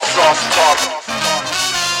You're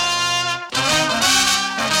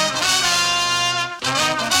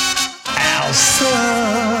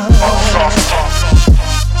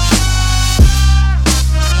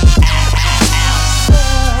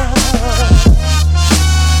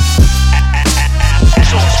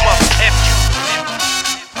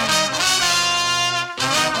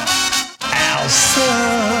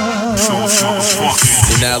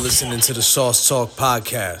now listening to the Sauce Talk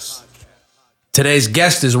podcast. Today's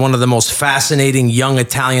guest is one of the most fascinating young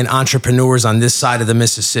Italian entrepreneurs on this side of the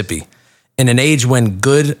Mississippi. In an age when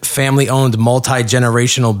good, family-owned,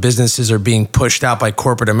 multi-generational businesses are being pushed out by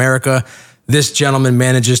corporate America, this gentleman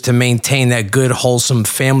manages to maintain that good, wholesome,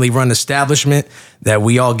 family-run establishment that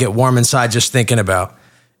we all get warm inside just thinking about.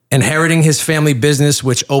 Inheriting his family business,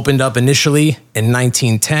 which opened up initially in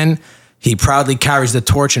 1910, he proudly carries the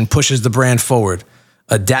torch and pushes the brand forward,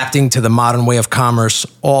 adapting to the modern way of commerce,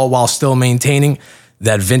 all while still maintaining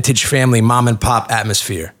that vintage family mom-and-pop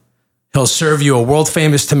atmosphere. He'll serve you a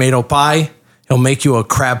world-famous tomato pie. He'll make you a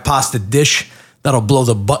crab pasta dish that'll blow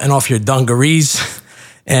the button off your dungarees.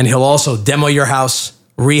 And he'll also demo your house,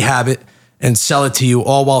 rehab it, and sell it to you,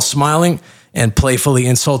 all while smiling and playfully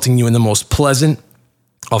insulting you in the most pleasant,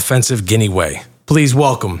 offensive Guinea way. Please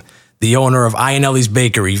welcome the owner of Iannelli's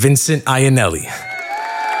Bakery, Vincent Iannelli.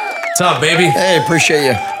 What's up, baby? Hey, appreciate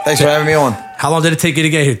you. Thanks for having me on. How long did it take you to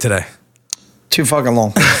get here today? Too fucking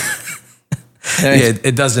long. Yeah,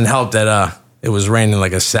 it doesn't help that it was raining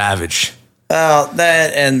like a savage.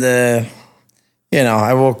 That and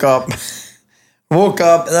I woke up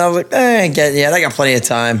and I was like, I got plenty of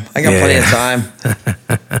time.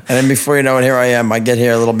 And then before you know it, here I am. I get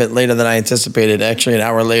here a little bit later than I anticipated, actually an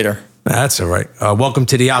hour later. That's all right. Welcome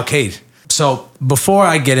to the Arcade. So before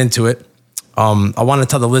I get into it, I want to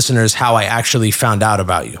tell the listeners how I actually found out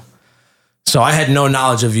about you. So I had no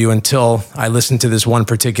knowledge of you until I listened to this one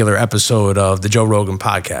particular episode of the Joe Rogan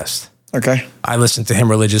podcast. Okay. I listened to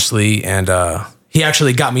him religiously, and he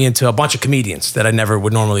actually got me into a bunch of comedians that I never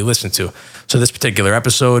would normally listen to. So this particular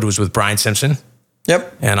episode was with Brian Simpson.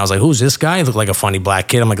 Yep. And I was like, who's this guy? He looked like a funny black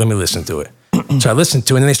kid. I'm like, let me listen to it. So I listened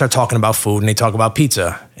to it, and then they start talking about food, and they talk about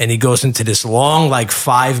pizza. And he goes into this long,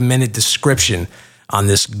 5-minute description on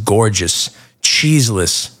this gorgeous,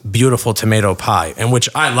 cheeseless, beautiful tomato pie, and which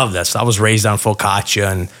I love that. So I was raised on focaccia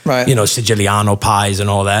and, Siciliano pies and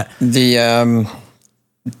all that.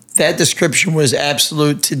 That description was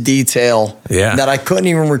absolute to detail. Yeah. That I couldn't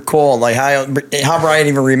even recall, how Brian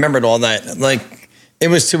even remembered all that. It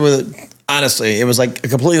was honestly, it was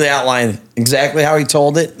completely outlined exactly how he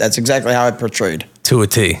told it. That's exactly how it portrayed. To a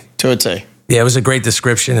T. To a T. Yeah, it was a great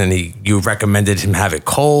description, and you recommended him have it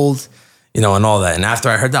cold, and all that. And after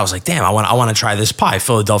I heard that, I was like, damn, I want to try this pie.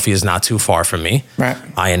 Philadelphia is not too far from me. Right.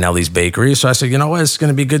 Iannelli's Bakery. So I said, you know what? It's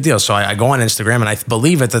going to be a good deal. So I go on Instagram, and I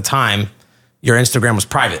believe at the time, your Instagram was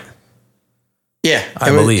private. Yeah.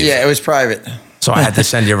 I believe. Yeah, it was private. So I had to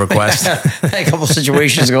send you a request. I had a couple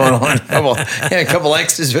situations going on. A couple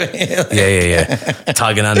exes. Yeah.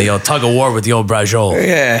 Tugging on the old tug of war with the old Brajol.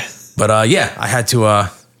 Yeah. But I had to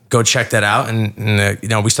go check that out.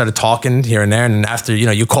 And we started talking here and there. And after,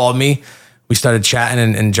 you called me, we started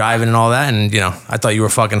chatting and jiving and all that. And, I thought you were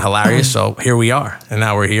fucking hilarious. So here we are. And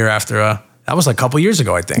now we're here after, that was a couple years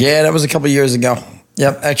ago, I think. Yeah, that was a couple years ago.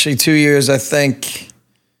 Yep. Actually, 2 years, I think.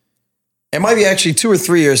 It might be actually 2 or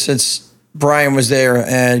 3 years since Brian was there,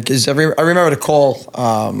 and because I remember the call,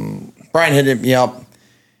 Brian hit me up,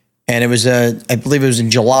 and it was I believe it was in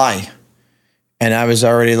July, and I was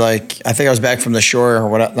already I think I was back from the shore or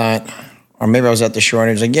whatnot, or maybe I was at the shore, and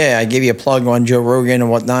he was like, yeah, I gave you a plug on Joe Rogan and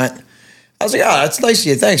whatnot. I was like, that's nice of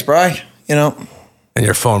you, thanks, Brian. And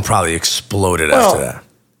your phone probably exploded after that.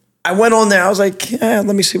 I went on there, I was like, let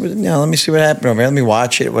me see what happened over here. Let me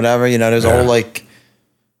watch it, whatever. There's a whole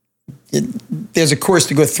there's a course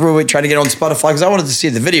to go through it, try to get on Spotify, because I wanted to see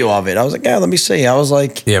the video of it. I was like, let me see. I was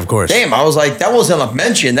like, yeah, of course. Damn, I was like, that wasn't a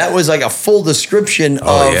mention. That was a full description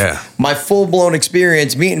of my full-blown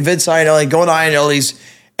experience, meeting Vincent Iannelli, going to Iannelli's,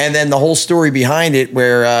 and then the whole story behind it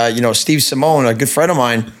where, Steve Simone, a good friend of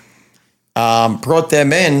mine, brought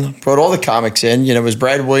all the comics in. It was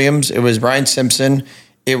Brad Williams, it was Brian Simpson,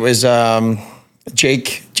 it was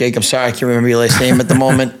Jake, I'm sorry, I can't remember your last name at the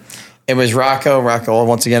moment. It was Rocco,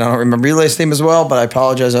 once again, I don't remember your last name as well, but I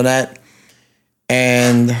apologize on that.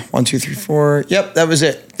 And 1, 2, 3, 4. Yep, that was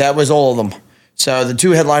it. That was all of them. So the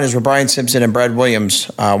two headliners were Brian Simpson and Brad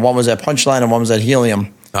Williams. One was at Punchline and one was at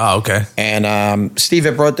Helium. Oh, okay. And Steve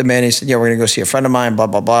had brought them in. He said, we're going to go see a friend of mine, blah,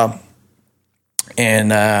 blah, blah.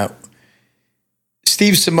 And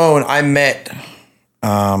Steve Simone, I met,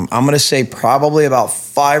 I'm going to say probably about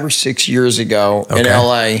 5 or 6 years ago in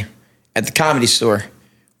L.A. at the Comedy Store,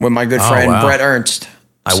 with my good friend Brett Ernst.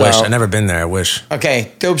 I wish. I've never been there. I wish.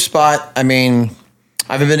 Okay, dope spot. I mean,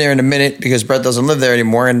 I haven't been there in a minute because Brett doesn't live there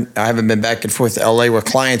anymore, and I haven't been back and forth to LA with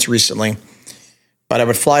clients recently. But I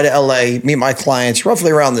would fly to LA, meet my clients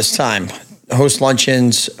roughly around this time, host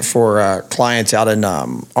luncheons for clients out in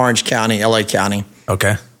Orange County, LA County.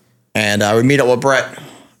 Okay. And I would meet up with Brett,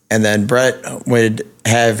 and then Brett would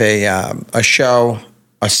have a show,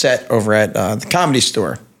 a set over at the Comedy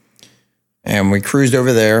Store. And we cruised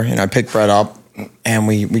over there, and I picked Brett up, and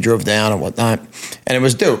we drove down and whatnot. And it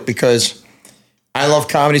was dope because I love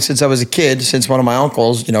comedy since I was a kid, since one of my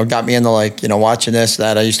uncles, got me into watching this,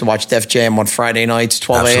 that. I used to watch Def Jam on Friday nights,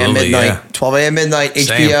 12 a.m. midnight. Yeah. 12 a.m. midnight,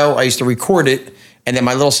 Same. HBO. I used to record it, and then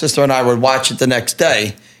my little sister and I would watch it the next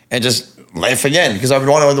day and just laugh again because I would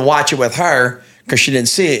want to watch it with her because she didn't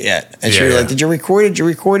see it yet. And she was like, did you record it? Did you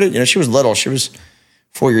record it? She was little. She was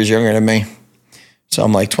 4 years younger than me. So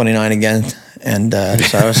I'm like 29 again. And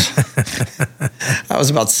so I was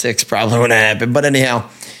about 6 probably when it happened. But anyhow,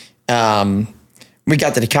 we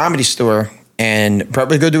got to the Comedy Store and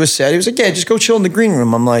probably go do a set. He was like, yeah, just go chill in the green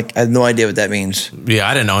room. I'm like, I have no idea what that means. Yeah,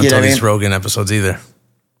 I didn't know until these Rogan episodes either.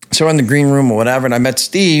 So we're in the green room or whatever, and I met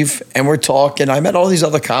Steve, and we're talking. I met all these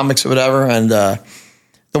other comics or whatever, and the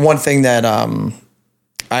one thing that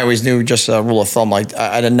I always knew, just a rule of thumb, like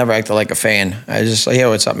I never acted like a fan. I was just like, hey,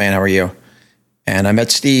 what's up, man? How are you? And I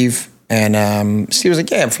met Steve, and Steve was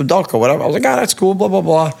like, yeah, I'm from Delco, whatever. I was like, oh, that's cool, blah, blah,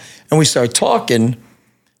 blah. And we started talking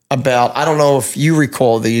about, I don't know if you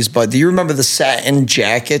recall these, but do you remember the satin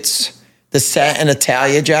jackets? The satin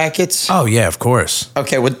Italia jackets? Oh, yeah, of course.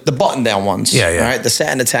 Okay, with the button-down ones. Yeah, yeah. All right, the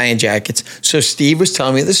satin Italian jackets. So Steve was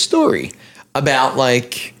telling me this story about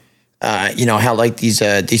how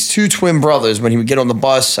these two twin brothers, when he would get on the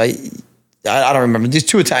bus, I don't remember, these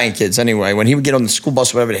two Italian kids anyway, when he would get on the school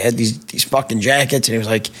bus or whatever, they had these fucking jackets, and he was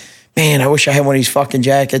like, man, I wish I had one of these fucking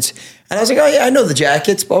jackets. And I was like, oh, yeah, I know the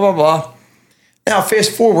jackets, blah, blah, blah. Now,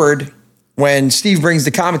 fast forward, when Steve brings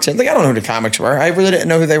the comics in, I don't know who the comics were. I really didn't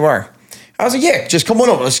know who they were. I was like, yeah, just come on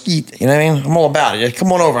over. Let's eat. You know what I mean? I'm all about it. Just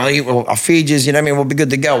come on over. I'll feed you. You know what I mean? We'll be good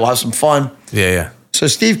to go. We'll have some fun. Yeah, yeah. So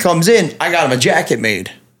Steve comes in. I got him a jacket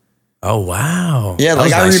made. Oh, wow. Yeah,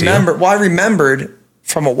 I remember. Well, I remembered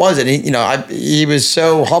from what was it. He was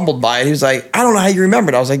so humbled by it. He was like, I don't know how you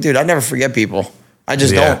remembered. I was like, dude, I never forget people. I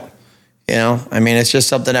just don't. I mean, it's just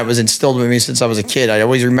something that was instilled with me since I was a kid. I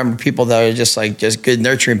always remember people that are just good,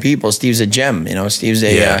 nurturing people. Steve's a gem. Steve's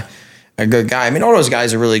a good guy. I mean, all those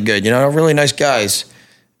guys are really good. Really nice guys.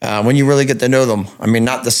 When you really get to know them. I mean,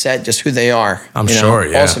 not the set, just who they are. I'm sure.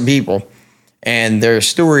 Yeah. Awesome people. And their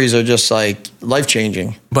stories are just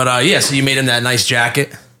life-changing. But so you made him that nice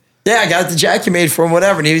jacket? Yeah, I got the jacket made for him,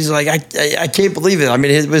 whatever. And he was like, I can't believe it. I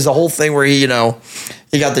mean, it was the whole thing where he got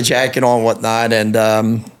the jacket on and whatnot. And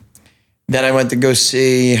then I went to go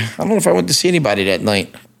see, I don't know if I went to see anybody that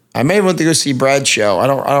night. I may have went to go see Brad's show. I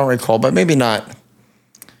don't recall, but maybe not.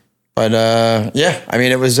 But I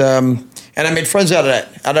mean, it was, and I made friends out of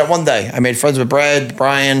that one day. I made friends with Brad,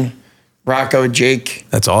 Brian, Rocco, Jake.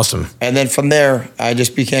 That's awesome. And then from there, I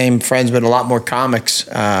just became friends with a lot more comics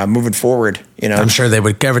moving forward. I'm sure they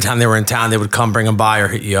would, every time they were in town, they would come bring them by or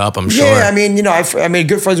hit you up, I'm sure. Yeah, I mean, I made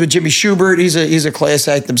good friends with Jimmy Schubert. He's a class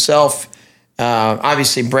act himself.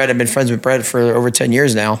 Obviously, Brett, I've been friends with Brett for over 10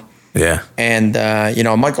 years now. Yeah. And,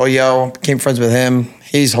 Michael Yo, became friends with him.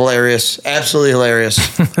 He's hilarious, absolutely hilarious.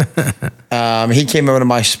 He came over to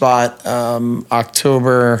my spot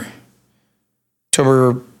October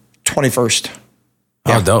 21st.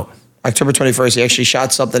 Yeah. Oh, dope. October 21st. He actually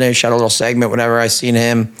shot something in, shot a little segment whenever I seen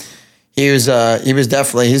him. He's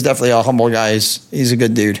definitely a humble guy. He's a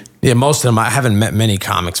good dude. Yeah, most of them, I haven't met many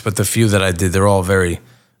comics, but the few that I did, they're all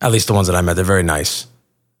at least the ones that I met, they're very nice.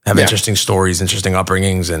 Have interesting stories, interesting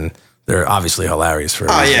upbringings, and they're obviously hilarious for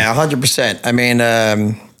a reason. Yeah, 100%. I mean,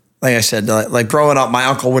 like I said, like growing up, my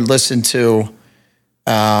uncle would listen to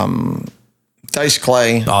Dice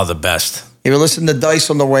Clay. Oh, the best. He would listen to Dice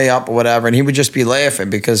on the way up or whatever, and he would just be laughing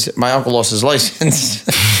because my uncle lost his license.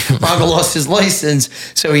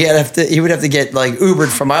 So he would have to get Ubered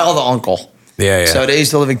from my other uncle. Yeah. So they used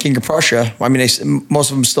to live in King of Prussia. I mean, most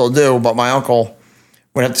of them still do, but my uncle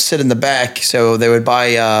would have to sit in the back. So they would buy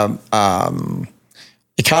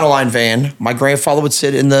Econoline van. My grandfather would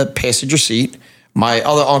sit in the passenger seat. My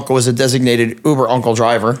other uncle was a designated Uber uncle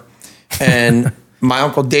driver, and my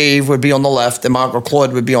Uncle Dave would be on the left, and my Uncle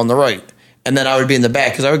Claude would be on the right. And then I would be in the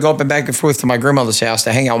back because I would go up and back and forth to my grandmother's house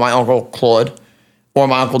to hang out with my Uncle Claude or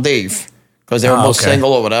my Uncle Dave because they were both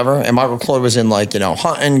single or whatever. And my Uncle Claude was in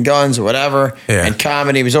hunting, guns or whatever, and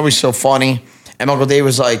comedy. He was always so funny. And my Uncle Dave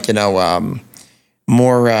was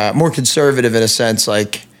more conservative in a sense,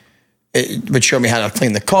 it would show me how to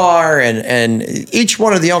clean the car, and each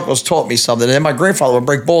one of the uncles taught me something. And then my grandfather would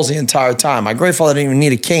break balls the entire time. My grandfather didn't even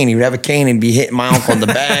need a cane. He would have a cane and be hitting my uncle in the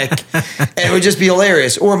back. And it would just be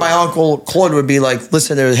hilarious. Or my uncle Claude would be like,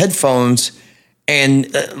 listen to headphones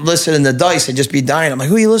and listen to Dice and just be dying. I'm like,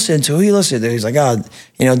 who are you listening to? Who are you listening to? He's like,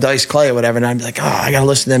 Dice Clay or whatever. And I'd be like, I got to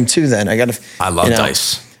listen to them too then. I love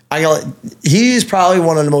Dice. He's probably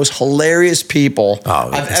one of the most hilarious people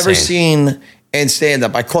I've insane. ever seen in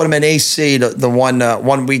stand-up. I caught him at AC the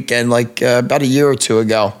one weekend, like about a year or two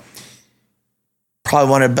ago.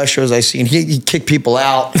 Probably one of the best shows I've seen. He kicked people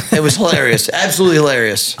out. It was hilarious. Absolutely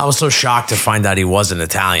hilarious. I was so shocked to find out he wasn't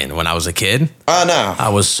Italian when I was a kid. Oh, no. I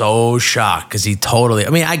was so shocked because he totally...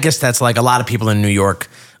 I mean, I guess that's like a lot of people in New York,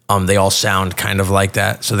 they all sound kind of like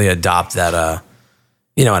that. So they adopt that,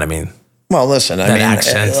 you know what I mean? Well, listen, I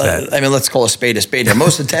mean, let's call a spade here.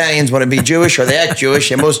 Most Italians want to be Jewish or they act Jewish,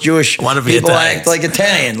 and most Jewish people Italians. act like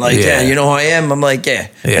Italian. Like, you know who I am? I'm like, I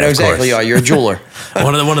know exactly you are. You're a jeweler.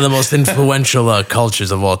 one of the most influential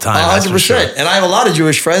cultures of all time. 100%. Sure. And I have a lot of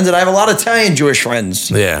Jewish friends, and I have a lot of Italian Jewish friends.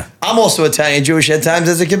 Yeah. I'm also Italian Jewish at times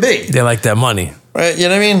as it can be. They like that money. Right? You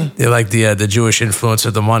know what I mean? They like the Jewish influence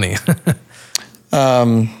of the money.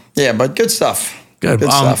 Yeah, but good stuff. Good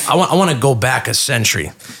stuff. I want to go back a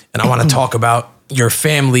century, and I want to talk about your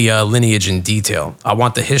family lineage in detail. I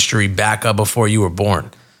want the history back up before you were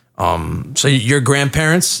born. So your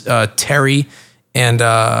grandparents, Terry and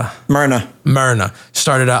Myrna,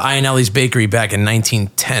 started Iannelli's Bakery back in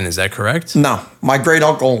 1910. Is that correct? No, my great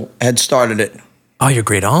uncle had started it. Oh, your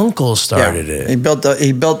great uncle started it. He built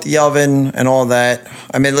the oven and all that.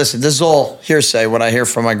 I mean, listen, this is all hearsay. What I hear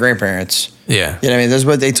from my grandparents. Yeah, you know what I mean. This is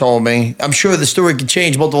what they told me. I'm sure the story could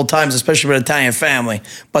change multiple times, especially with an Italian family.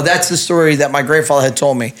 But that's the story that my grandfather had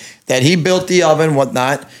told me, that he built the oven,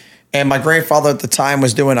 whatnot. And my grandfather at the time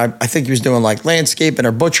was doing, I think he was doing like landscaping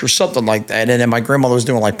or butcher, something like that. And then my grandmother was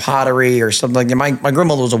doing like pottery or something like that. My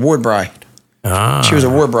grandmother was a ward bride. Ah. She was a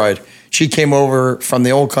ward bride. She came over from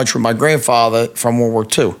the old country with my grandfather from World War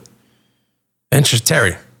II. Interesting.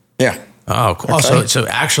 Terry. Yeah. Oh, cool. Okay. Oh, so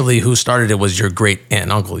actually who started it was your great aunt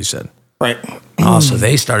and uncle, you said? Right. Oh, so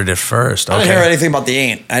they started it first. Okay. I didn't hear anything about the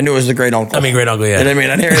aunt. I knew it was the great uncle. Great uncle, yeah. I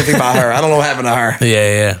didn't hear anything about her. I don't know what happened to her.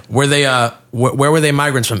 Yeah. Were they, where were they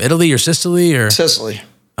migrants from? Italy or Sicily? Or Sicily.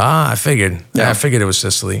 I figured. Yeah. I figured it was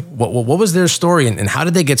Sicily. What was their story and how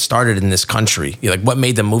did they get started in this country? Like, what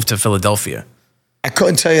made them move to Philadelphia? I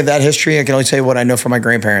couldn't tell you that history. I can only tell you what I know from my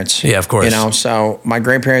grandparents. Yeah, of course. You know, so my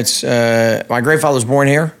grandparents, my grandfather was born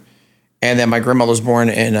here, and then my grandmother was born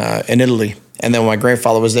in Italy. And then when my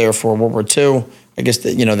grandfather was there for World War II, I guess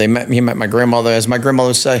he met my grandmother. As my grandmother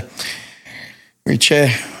would say,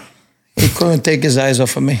 Richie, he couldn't take his eyes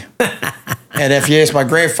off of me. And if you ask my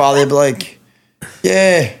grandfather, he'd be like,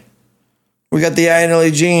 yeah, we got the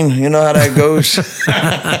Iannelli gene. You know how that goes. You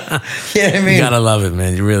know what I mean? You gotta love it,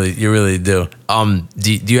 man. You really do.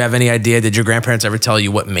 Do you have any idea? Did your grandparents ever tell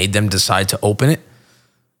you what made them decide to open it?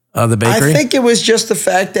 The bakery? I think it was just the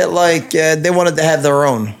fact that they wanted to have their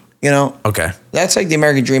own. You know? Okay. That's like the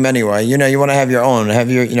American dream anyway. You know, you want to have your own,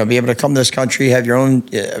 be able to come to this country, have your own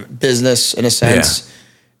business in a sense.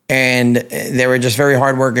 Yeah. And they were just very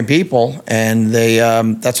hardworking people, and they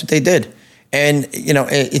that's what they did. And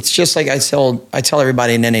it's just like I tell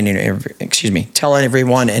everybody in any interview. Tell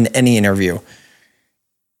everyone in any interview.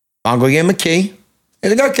 I'll go give him a key.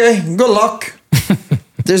 He's like, okay, good luck.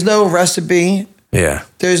 There's no recipe. Yeah.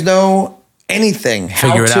 There's no anything.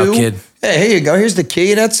 Figure it out, kid. Hey, here you go. Here's the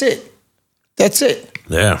key. That's it. That's it.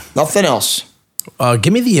 Yeah. Nothing else.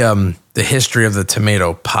 Give me the history of the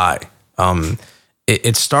tomato pie.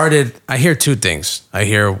 It started. I hear two things. I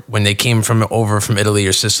hear when they came over from Italy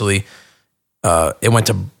or Sicily. It went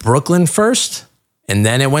to Brooklyn first, and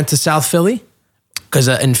then it went to South Philly. Because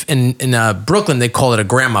in Brooklyn, they call it a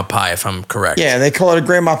grandma pie, if I'm correct. Yeah, they call it a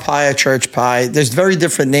grandma pie, a church pie. There's very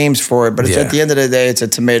different names for it, but it's at the end of the day, it's a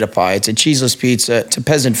tomato pie. It's a cheeseless pizza. It's a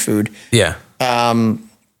peasant food. Yeah.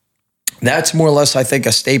 That's more or less, I think,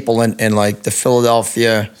 a staple in like the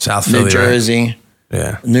Philadelphia, South Philly, New Jersey,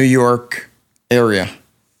 New York area.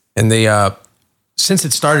 And they, since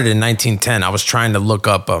it started in 1910, I was trying to look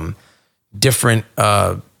up different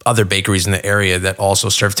other bakeries in the area that also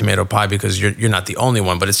serve tomato pie because you're not the only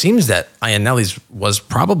one. But it seems that Iannelli's was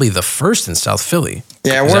probably the first in South Philly.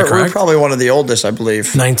 Yeah, we're probably one of the oldest, I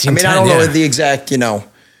believe. 1910, I don't know the exact,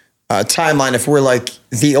 timeline if we're like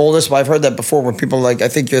the oldest, but I've heard that before when people are like, I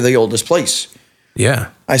think you're the oldest place. Yeah.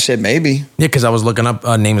 I said maybe. Yeah, because I was looking up,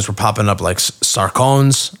 names were popping up like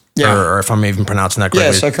Sarcone's, or if I'm even pronouncing that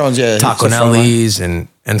correctly. Yeah, Sarcone's, yeah. Taconelli's and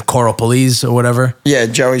Coropoli's or whatever. Yeah,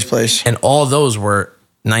 Joey's place. And all those were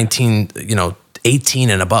 18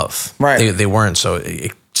 and above. Right. They weren't. So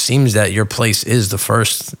it seems that your place is the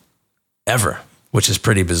first ever, which is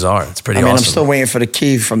pretty bizarre. It's pretty awesome. I'm still waiting for the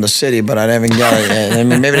key from the city, but I haven't got it yet. I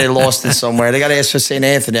mean, maybe they lost it somewhere. They got to ask for St.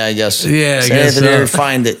 Anthony, I guess. Yeah, St. Anthony to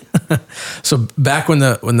find it. So back when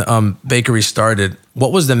the bakery started,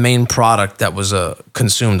 what was the main product that was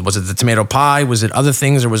consumed? Was it the tomato pie? Was it other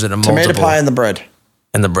things, or was it a multiple? Tomato pie and the bread.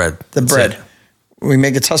 And the bread. The bread. We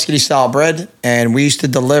make a Tuscany style bread, and we used to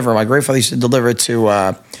deliver. My grandfather used to deliver it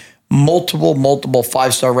to multiple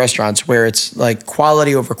 5-star restaurants where it's like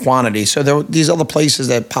quality over quantity. So there were these other places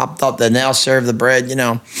that popped up that now serve the bread.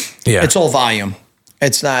 It's all volume.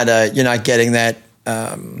 It's not. You're not getting that.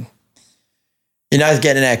 You're not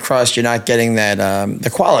getting that crust. You're not getting that the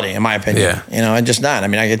quality, in my opinion. Yeah. I'm just not. I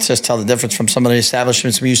mean, I could just tell the difference from some of the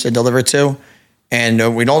establishments we used to deliver to,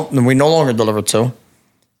 and we no longer deliver to.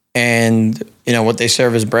 And what they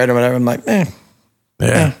serve as bread or whatever. I'm like,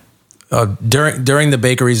 yeah. During the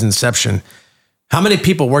bakery's inception, how many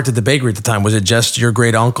people worked at the bakery at the time? Was it just your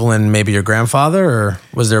great uncle and maybe your grandfather, or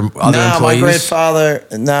was there other employees?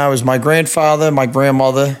 It was my grandfather, my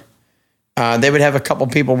grandmother. They would have a couple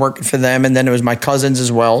people working for them, and then it was my cousins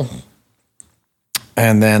as well.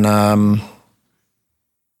 And then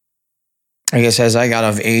I guess as I got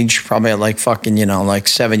of age, probably at like 7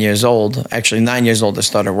 years old, actually 9 years old, I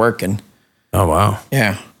started working. Oh, wow.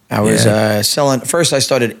 Yeah. I was selling, first I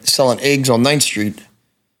started selling eggs on 9th Street.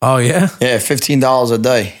 Oh, yeah? Yeah, $15 a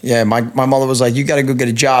day. Yeah, my mother was like, you got to go get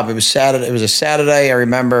a job. It was Saturday. It was a Saturday. I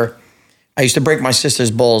remember I used to break my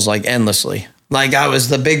sister's balls like endlessly. Like I was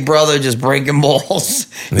the big brother just breaking balls.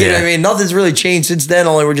 You know what I mean? Nothing's really changed since then,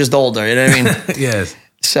 only we're just older. You know what I mean? Yes.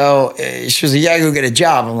 So she was like, yeah, go get a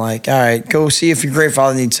job. I'm like, all right, go see if your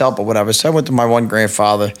grandfather needs help or whatever. So I went to my one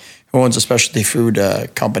grandfather who owns a specialty food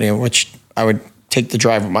company, in which I would take the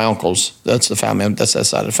drive with my uncles. That's the family. That's that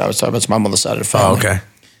side of the family. So that's my mother's side of the family. Oh, okay.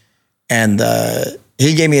 And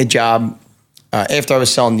he gave me a job after I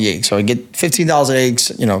was selling the eggs. So I get $15 an eggs,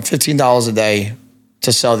 $15 a day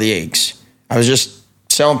to sell the eggs. I was just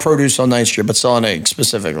selling produce on 9th Street, but selling eggs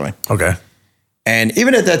specifically. Okay. And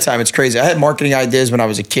even at that time, it's crazy. I had marketing ideas when I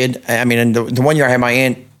was a kid. I mean, and the one year I had my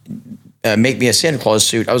aunt make me a Santa Claus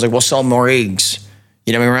suit. I was like, we'll sell more eggs.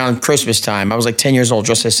 Around Christmas time. I was like 10 years old,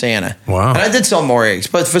 dressed as Santa. Wow. And I did sell more eggs,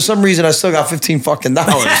 but for some reason, I still got $15 fucking.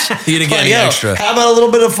 You didn't get any extra. How about a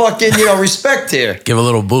little bit of fucking, respect here? Give a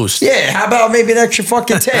little boost. Yeah, how about maybe an extra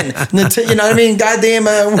fucking 10? You know what I mean? Goddamn,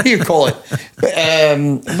 what do you call it?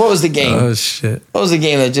 What was the game? Oh, shit. What was the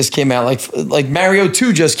game that just came out? Like Mario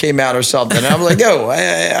 2 just came out or something. And I'm like, yo,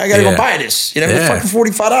 I got to go buy this. Fucking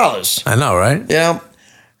 $45. I know, right? Yeah.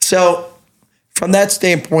 So from that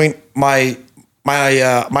standpoint, my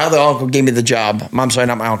other uncle gave me the job. I'm sorry,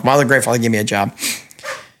 not my uncle. My other grandfather gave me a job.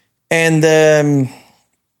 And the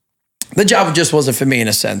job just wasn't for me in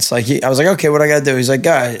a sense. I was like, okay, what I got to do? He's like,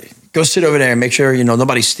 go sit over there and make sure,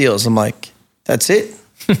 nobody steals. I'm like, that's it?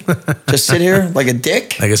 Just sit here like a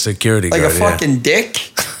dick? Like a security guard, like a fucking dick?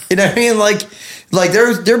 You know what I mean? Like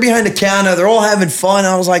they're behind the counter. They're all having fun.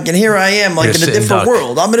 I was like, and here I am, like in a different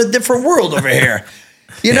world. I'm in a different world over here.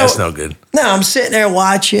 That's no good. No, I'm sitting there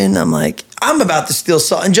watching. I'm like, I'm about to steal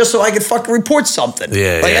something just so I could fucking report something.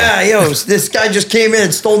 This guy just came in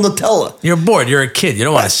and stole Nutella. You're bored. You're a kid. You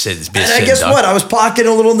don't want to sit. And guess what? I was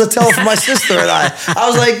pocketing a little Nutella for my sister and I. I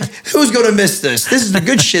was like, who's going to miss this? This is the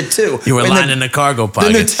good shit too. You were lining the cargo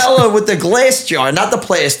pockets. The Nutella with the glass jar, not the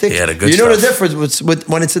plastic. Yeah, the good stuff. The difference with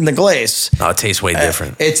when it's in the glass. Oh, it tastes way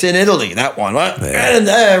different. It's in Italy, that one. Right? Yeah.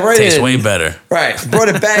 And, tastes way better. Right. Brought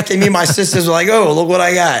it back and me and my sisters were like, oh, look what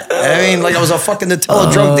I got. I mean, like I was a fucking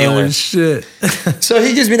Nutella drug dealer. Oh, shit. So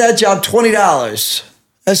he gives me that job, $20.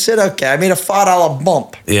 I said, okay, I made a $5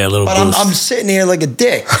 bump. Yeah, a little but boost. I'm sitting here like a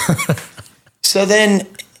dick. So then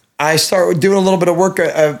I start doing a little bit of work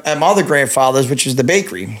at my other grandfather's, which is the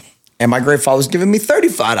bakery. And my grandfather was giving me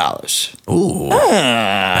 $35. Ooh,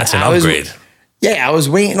 that's an upgrade. I was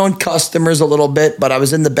waiting on customers a little bit, but I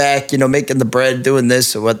was in the back, making the bread, doing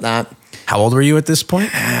this or whatnot. How old were you at this point?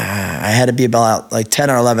 I had to be about like 10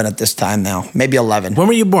 or 11 at this time now, maybe 11. When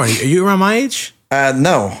were you born? Are you around my age?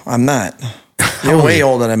 No, I'm not. You're way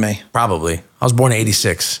older than me. Probably. I was born in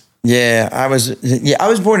 86. Yeah, I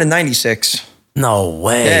was born in 96. No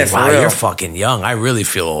way. Yeah, wow, real. You're fucking young. I really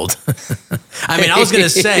feel old. I mean, I was going to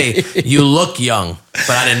say you look young, but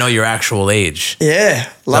I didn't know your actual age. Yeah.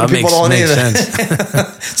 A lot of people don't either.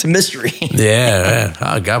 Sense. It's a mystery. Yeah.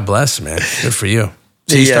 Oh, God bless, man. Good for you.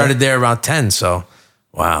 So you started there around 10, so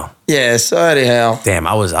wow. Yeah, so anyhow. Damn,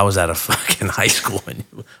 I was out of fucking high school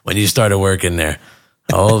when you started working there.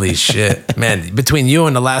 Holy shit. Man, between you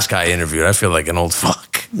and the last guy I interviewed, I feel like an old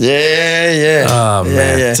fuck. Yeah. Oh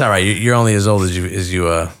man, it's all right. You're only as old as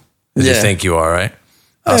you think you are, right?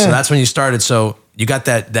 So that's when you started. So you got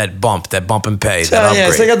that bump in pay. So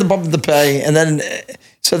I got the bump in the pay, and then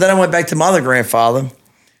I went back to my other grandfather.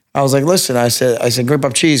 I was like, listen, I said Great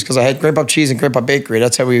Pop Cheese, because I had Great Pop Cheese and Great Pop Bakery.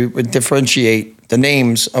 That's how we would differentiate the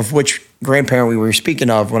names of which grandparent we were speaking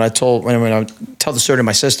of when I tell the story to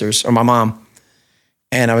my sisters or my mom.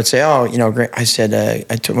 And I would say, oh, I said,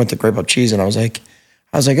 went to Great Pop Cheese, and I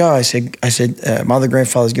said, my other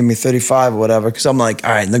grandfather's giving me 35 or whatever, because I'm like,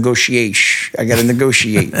 all right, negotiate. I got to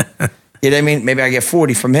negotiate. You know what I mean? Maybe I get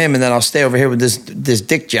 40 from him, and then I'll stay over here with this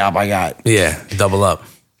dick job I got. Yeah, double up.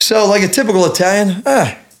 So like a typical Italian,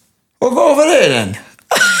 we'll go over there then.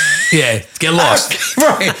 Yeah, get lost.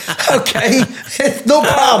 Right. Okay. No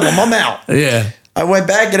problem. I'm out. Yeah. I went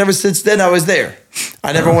back, and ever since then, I was there.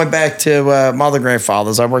 I never went back to my other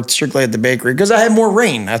grandfather's. I worked strictly at the bakery because I had more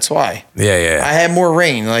rain. That's why. Yeah. I had more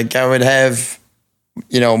rain. Like I would have,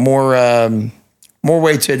 more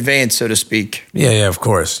way to advance, so to speak. Yeah, of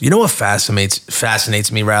course. You know what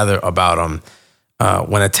fascinates me rather about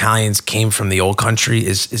when Italians came from the old country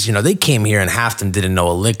is they came here and half of them didn't know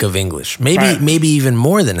a lick of English. Maybe even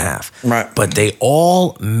more than half. Right. But they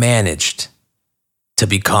all managed to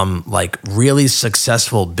become like really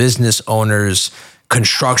successful business owners,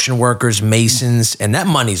 construction workers, masons, and that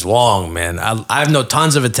money's long, man. I know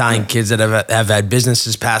tons of Italian kids that have had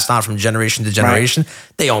businesses passed on from generation to generation.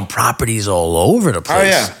 Right. They own properties all over the place. Oh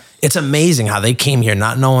yeah, it's amazing how they came here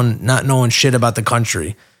not knowing shit about the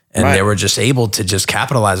country, and they were just able to just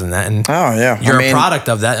capitalize on that. And you're a product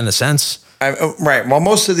of that in a sense. Right. Well,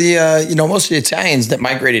 most of the Italians that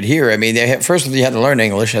migrated here, I mean, first of all, you had to learn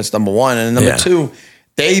English. That's number one, and number two,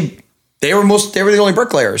 they were the only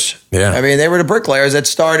bricklayers. Yeah. I mean, they were the bricklayers that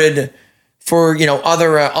started for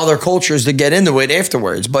other cultures to get into it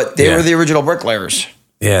afterwards, but they were the original bricklayers.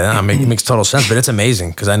 Yeah, it makes total sense, but it's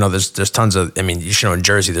amazing because I know there's tons of. I mean, in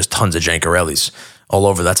Jersey, there's tons of Jancarellis all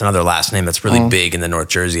over. That's another last name that's really big in the North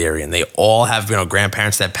Jersey area, and they all have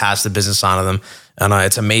grandparents that passed the business on to them. And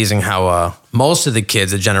it's amazing how most of the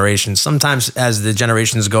kids, the generations, sometimes as the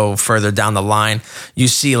generations go further down the line, you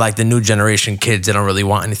see like the new generation kids, they don't really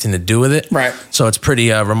want anything to do with it. Right. So it's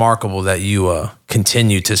pretty remarkable that you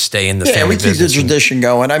continue to stay in the family business. Yeah, we keep the tradition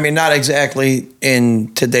going. I mean, not exactly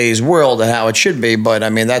in today's world and how it should be, but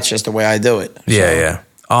I mean, that's just the way I do it. Yeah.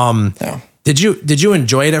 Did you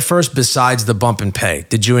enjoy it at first besides the bump in pay?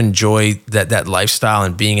 Did you enjoy that lifestyle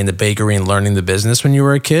and being in the bakery and learning the business when you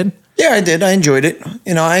were a kid? Yeah, I did. I enjoyed it.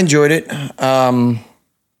 I enjoyed it.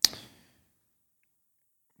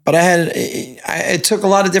 But it took a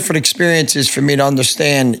lot of different experiences for me to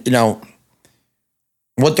understand,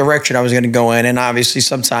 what direction I was going to go in. And obviously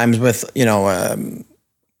sometimes with,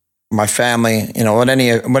 my family,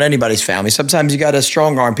 with anybody's family, sometimes you got to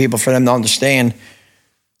strong arm people for them to understand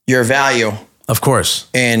your value. Of course.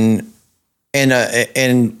 In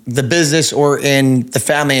the business or in the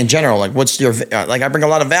family in general, like what's your, like I bring a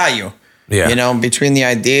lot of value, between the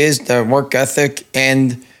ideas, the work ethic,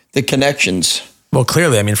 and the connections. Well,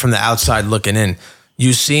 clearly, I mean, from the outside looking in,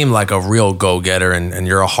 you seem like a real go-getter and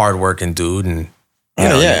you're a hard-working dude and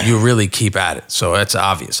you really keep at it. So it's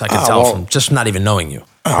obvious. I can tell from just not even knowing you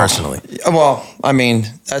personally. Well, I mean,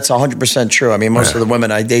 that's 100% true. I mean, most of the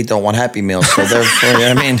women I date don't want Happy Meals. So therefore,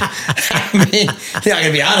 I mean, I'm going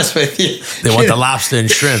to be honest with you. They want the lobster and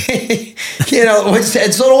shrimp. And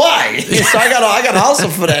so do I. So I got to hustle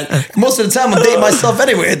for that. Most of the time, I'm dating myself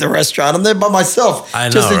anyway at the restaurant. I'm there by myself,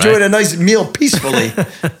 just enjoying a nice meal peacefully,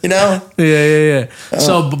 Yeah.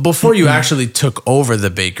 So before you actually took over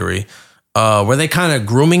the bakery, were they kind of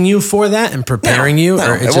grooming you for that and preparing you?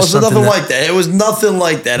 No, it wasn't nothing like that. It was nothing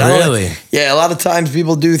like that. Really? A lot of times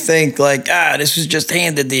people do think like, this was just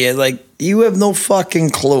handed to you. Like, you have no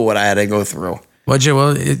fucking clue what I had to go through.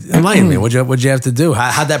 Enlighten me. What'd you have to do?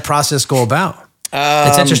 How'd that process go about?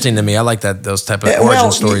 It's interesting to me. I like those type of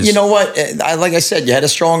origin stories. You know what? Like I said, you had to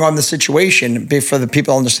strong arm the situation for the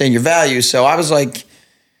people to understand your value. So I was like,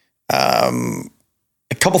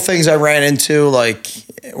 a couple things I ran into, like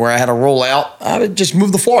where I had to roll out, I would just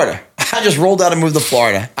move to Florida. I just rolled out and moved to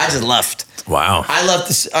Florida. I just left. Wow. I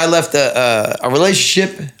left a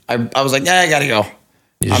relationship. I was like, I got to go.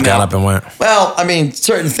 You just got up and went. Well, I mean,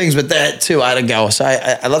 certain things with that too, I had to go. So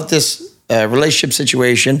I left this relationship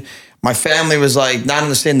situation. My family was like not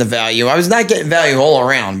understanding the value. I was not getting value all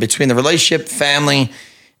around between the relationship, family,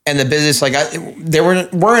 and the business. Like they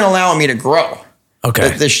weren't allowing me to grow.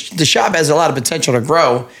 Okay. The shop has a lot of potential to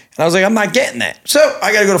grow. And I was like, I'm not getting that. So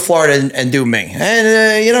I got to go to Florida and do me.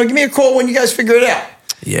 And, give me a call when you guys figure it out.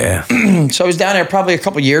 Yeah. So I was down there probably a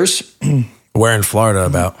couple years. Where in Florida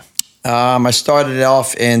about? I started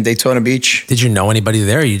off in Daytona Beach. Did you know anybody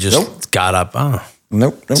there? Or you just got up? Oh.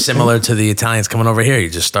 Nope. Similar to the Italians coming over here. You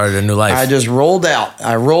just started a new life. I just rolled out.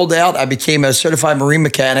 I became a certified marine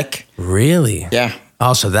mechanic. Really? Yeah.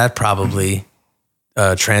 Also, that probably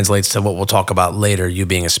translates to what we'll talk about later, you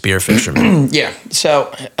being a spear fisherman. Yeah.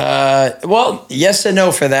 So, well, yes and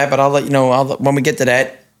no for that, but I'll let you know when we get to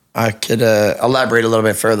that. I could elaborate a little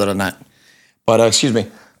bit further than that. But, excuse me.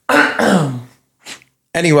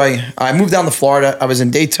 Anyway, I moved down to Florida. I was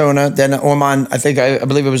in Daytona, then Ormond. I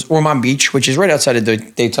believe it was Ormond Beach, which is right outside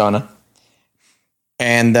of Daytona.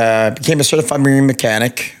 And became a certified marine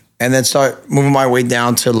mechanic. And then start moving my way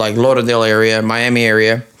down to like Lauderdale area, Miami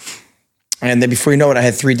area. And then before you know it, I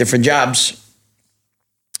had 3 different jobs.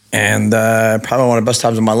 And probably one of the best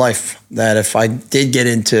times of my life. That if I did get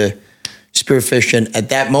into spearfishing at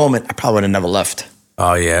that moment, I probably would have never left.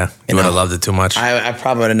 Oh, yeah? You would have loved it too much? I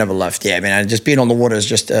probably would have never left. Yeah, I mean, just being on the water is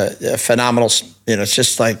just a phenomenal, it's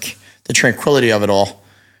just like the tranquility of it all.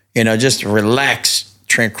 Just relaxed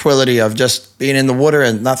tranquility of just being in the water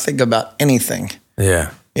and not thinking about anything.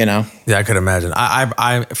 Yeah. Yeah, I could imagine.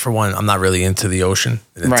 I for one, I'm not really into the ocean.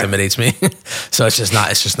 It intimidates me. So it's just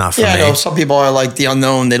not for me. Yeah, some people are like the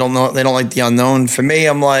unknown. They don't like the unknown. For me,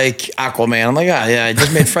 I'm like Aquaman. I'm like, I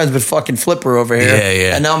just made friends with fucking Flipper over here.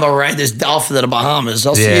 Yeah. And now I'm gonna ride this dolphin to the Bahamas.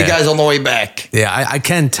 I'll see you guys on the way back. Yeah, I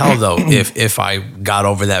can tell though if I got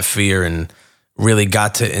over that fear and really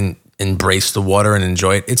got to embrace the water and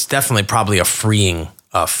enjoy it, it's definitely probably a freeing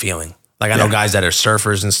feeling. Like I know guys that are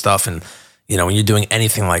surfers and stuff, and when you're doing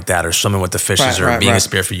anything like that or swimming with the fishes or being a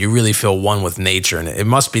spearfisher, you really feel one with nature, and it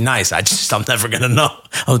must be nice. I'm never going to know.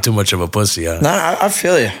 I'm too much of a pussy. No, I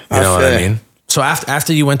feel you. You know what I mean? So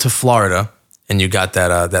after you went to Florida and you got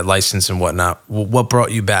that license and whatnot, what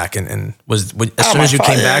brought you back? And as soon as you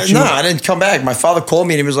came back? No, I didn't come back. My father called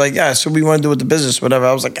me and he was like, so what do you want to do with the business, whatever.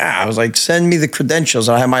 I was like, send me the credentials.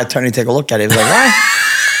 And I had my attorney take a look at it. He was like, what?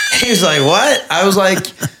 He was like, what? I was like,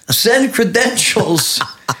 send credentials.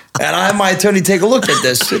 And I had my attorney take a look at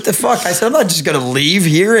this. What the fuck? I said, I'm not just going to leave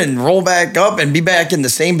here and roll back up and be back in the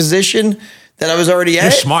same position that I was already at.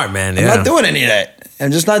 You're smart, man. I'm not doing any of that.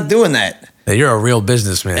 I'm just not doing that. Yeah, you're a real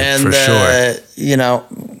businessman, and, for sure.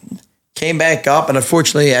 Came back up. And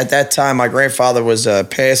unfortunately, at that time, my grandfather was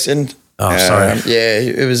passing. Oh, sorry. Yeah,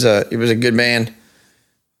 he was a good man.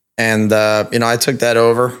 And, I took that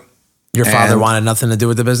over. Your father wanted nothing to do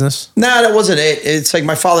with the business? No, that wasn't it. It's like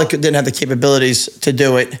my father didn't have the capabilities to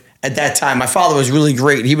do it at that time. My father was really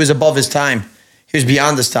great. He was above his time. He was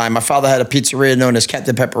beyond his time. My father had a pizzeria known as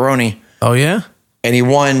Captain Pepperoni. Oh, yeah? And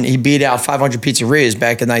he beat out 500 pizzerias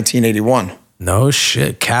back in 1981. No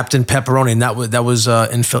shit. Captain Pepperoni. And that was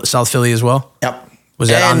in South Philly as well? Yep. Was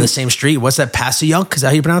that on the same street? What's that, Passyunk? Is that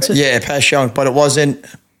how you pronounce it? Yeah, Passyunk. But it wasn't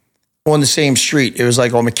on the same street. It was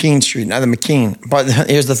like on McKean Street, neither McKean. But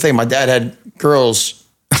here's the thing. My dad had girls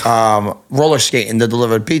roller skating to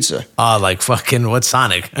deliver pizza. Like fucking, what,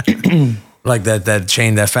 Sonic? Like that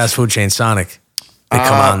chain, that fast food chain, Sonic. They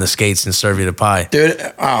come out on the skates and serve you the pie. Dude,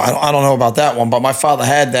 I don't know about that one, but my father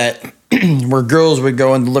had that where girls would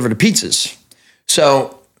go and deliver the pizzas.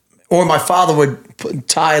 So, or my father would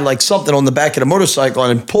tie like something on the back of the motorcycle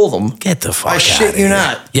and pull them. Get the fuck out I shit you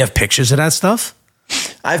not. You have pictures of that stuff?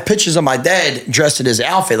 I have pictures of my dad dressed in his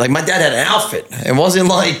outfit. Like my dad had an outfit. It wasn't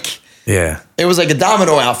like it was like a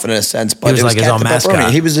domino outfit in a sense, but it was like his own mascot.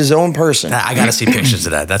 Pepperoni. He was his own person. I got to see pictures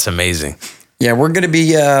of that. That's amazing. Yeah, we're gonna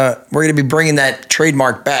be bringing that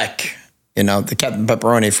trademark back. The Captain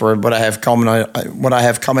Pepperoni for what I have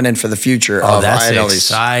coming in for the future. Oh, that's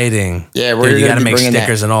exciting! Yeah, you got to make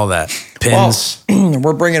stickers and all that. Pins. Well,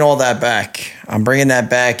 we're bringing all that back. I'm bringing that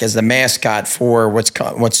back as the mascot for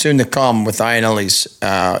what's soon to come with Iannelli's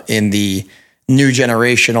in the new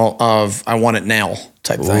generational of I Want It Now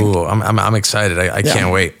type thing. Ooh, I'm excited. I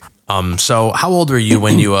can't wait. So how old were you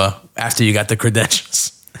when you after you got the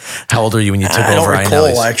credentials? How old were you when you took over Iannelli's? I don't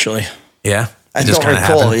recall, actually. Yeah? I don't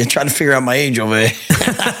recall. Happened? You're trying to figure out my age over there.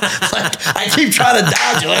 I keep trying to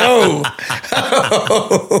dodge.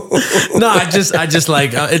 No, I just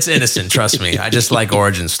like, it's innocent, trust me. I just like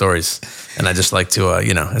origin stories. And I just like to,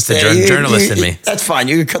 it's the journalist in me. That's fine.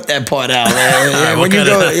 You can cut that part out.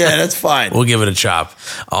 That's fine. We'll give it a chop.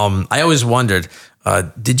 I always wondered,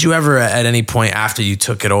 did you ever, at any point after you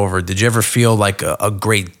took it over, did you ever feel like a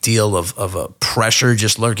great deal of a pressure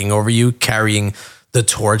just lurking over you, carrying the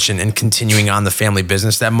torch and continuing on the family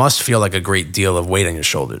business? That must feel like a great deal of weight on your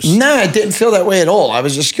shoulders. No, I didn't feel that way at all. I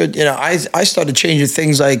was just good. I started changing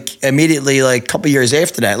things like immediately, like a couple years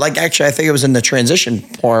after that. Like actually, I think it was in the transition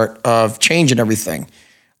part of changing everything.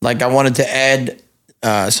 Like I wanted to add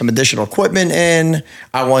some additional equipment in.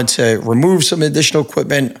 I wanted to remove some additional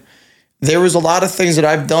equipment. there was a lot of things that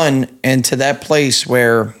I've done into that place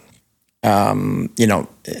where,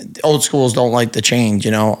 old schools don't like to change,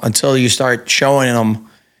 until you start showing them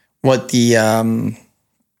what the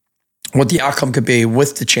outcome could be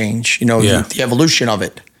with the change, the evolution of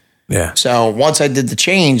it. Yeah. So once I did the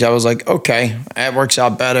change, I was like, okay, that works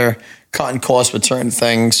out better, cutting costs with certain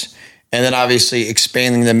things, and then obviously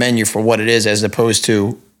expanding the menu for what it is as opposed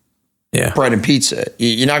to bread and pizza.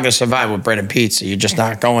 You're not going to survive with bread and pizza. You're just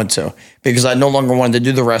not going to, because I no longer wanted to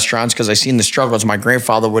do the restaurants because I seen the struggles my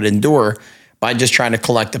grandfather would endure by just trying to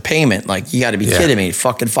collect the payment. Like, you got to be kidding me.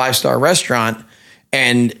 Fucking 5-star restaurant.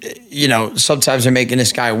 And, sometimes they're making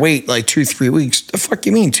this guy wait like 2-3 weeks. The fuck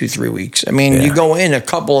you mean 2-3 weeks? I mean, you go in a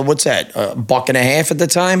couple of, what's that? $1.50 at the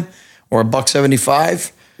time or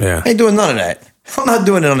 $1.75? Yeah. I ain't doing none of that. I'm not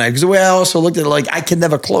doing it on that, because the way I also looked at it, like, I can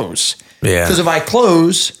never close. Yeah. Because if I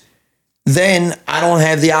close, then I don't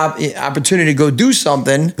have the opportunity to go do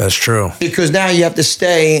something. That's true. Because now you have to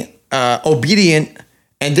stay obedient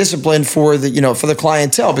and disciplined for the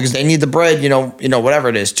clientele, because they need the bread, whatever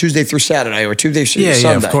it is, Tuesday through Saturday or Tuesday through Sunday.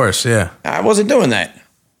 Yeah, of course, yeah. I wasn't doing that.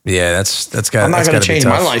 Yeah, that's got. I'm not going to change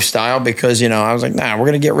my lifestyle because I was like, nah, we're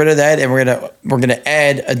going to get rid of that, and we're going to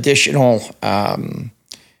add additional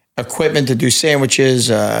equipment to do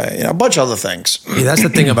sandwiches, a bunch of other things. Yeah, that's the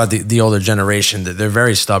thing about the older generation, that they're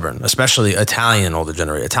very stubborn, especially Italian older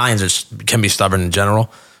generation. Italians can be stubborn in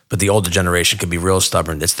general, but the older generation can be real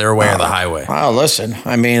stubborn. It's their way or the highway. Well, listen,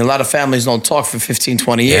 I mean, a lot of families don't talk for 15,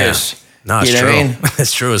 20 years. No, it's true. I mean?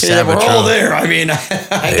 It's true. It's sad, we're but all true. there. I mean, I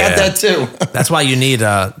got that too. That's why you need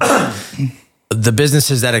the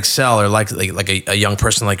businesses that excel are like a young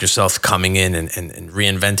person like yourself coming in and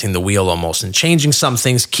reinventing the wheel almost, and changing some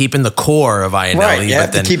things, keeping the core of Iannelli, right, you have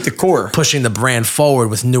but then to keep the core, pushing the brand forward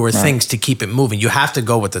with newer things to keep it moving. You have to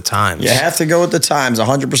go with the times. You have to go with the times,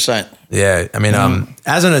 100%. Yeah, I mean,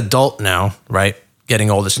 as an adult now, right,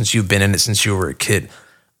 getting older, since you've been in it since you were a kid,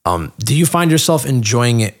 do you find yourself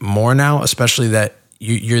enjoying it more now, especially that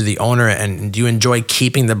you're the owner, and do you enjoy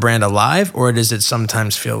keeping the brand alive, or does it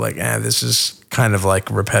sometimes feel like, this is kind of like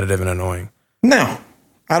repetitive and annoying? No,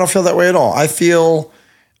 I don't feel that way at all. I feel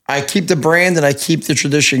I keep the brand and I keep the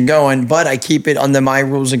tradition going, but I keep it under my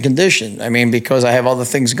rules and conditions. I mean, because I have other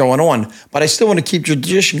things going on, but I still want to keep the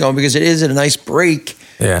tradition going because it is a nice break.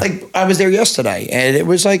 Yeah. Like, I was there yesterday, and it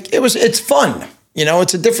was like, it's fun.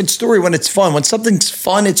 It's a different story when it's fun. When something's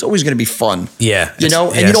fun, it's always going to be fun. Yeah. And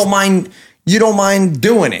you don't mind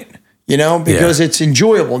doing it, because it's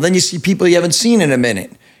enjoyable. Then you see people you haven't seen in a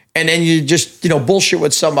minute. And then you just, bullshit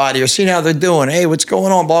with somebody or seeing how they're doing. Hey, what's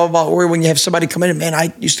going on? Blah, blah, blah. Or when you have somebody come in, man,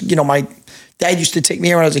 I used to, my dad used to take me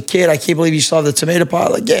here when I was a kid. I can't believe you saw the tomato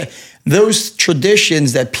pot. Like, yeah, those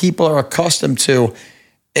traditions that people are accustomed to,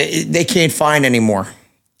 they can't find anymore.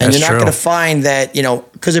 And you're not going to find that,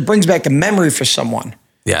 because it brings back a memory for someone.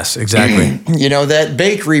 Yes, exactly. That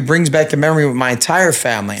bakery brings back a memory with my entire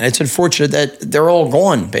family. And it's unfortunate that they're all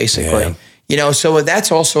gone, basically. Yeah. So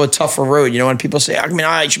that's also a tougher road. When people say, I mean,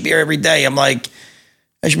 I should be here every day. I'm like,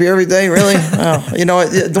 I should be here every day? Really?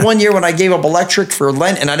 The one year when I gave up electric for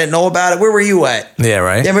Lent and I didn't know about it, where were you at? Yeah,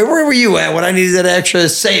 right. Yeah, I mean, where were you at when I needed that extra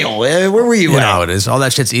sale? Where were you at? You know how it is. All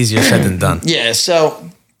that shit's easier said than done. Yeah, so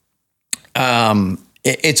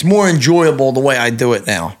it's more enjoyable the way I do it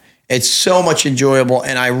now. It's so much enjoyable,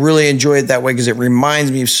 and I really enjoy it that way because it reminds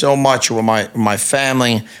me of so much of my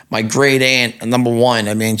family, my great aunt, number one.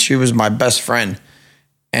 I mean, she was my best friend.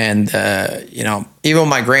 And, even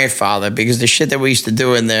my grandfather, because the shit that we used to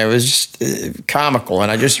do in there was just comical. And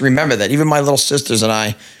I just remember that. Even my little sisters and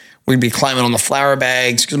I, we'd be climbing on the flour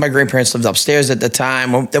bags because my grandparents lived upstairs at the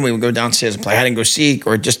time. Then we would go downstairs and play hide and go seek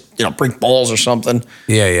or just, bring balls or something.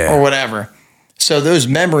 Yeah. Or whatever. So those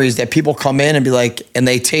memories that people come in and be like, and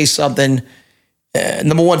they taste something.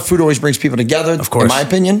 Number one, food always brings people together, of course, in my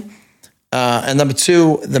opinion. And number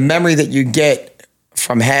two, the memory that you get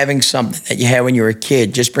from having something that you had when you were a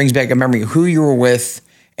kid just brings back a memory of who you were with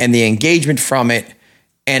and the engagement from it,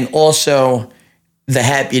 and also the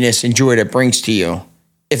happiness and joy that brings to you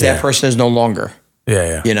if that person is no longer.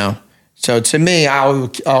 Yeah. So to me, I'll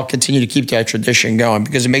continue to keep that tradition going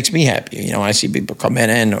because it makes me happy. I see people come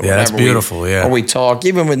in or whatever. That's beautiful, Or we talk,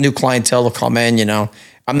 even with new clientele to come in,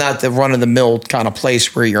 I'm not the run-of-the-mill kind of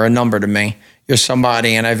place where you're a number to me. You're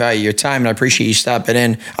somebody, and I value your time, and I appreciate you stopping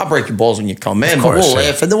in. I'll break your balls when you come in, but we'll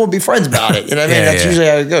laugh, and then we'll be friends about it. You know what I mean? That's usually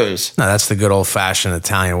how it goes. No, that's the good old-fashioned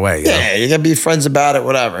Italian way. You got to be friends about it,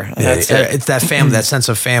 whatever. Yeah, it's that family, that sense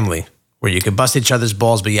of family, where you can bust each other's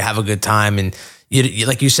balls, but you have a good time, and you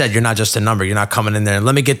like you said, you're not just a number. You're not coming in there and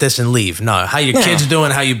let me get this and leave. No, how your kids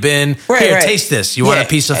doing? How you been? Here, taste this. You want a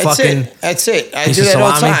piece of fucking? That's it. I do that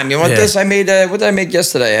all the time. You want this? I made. What did I make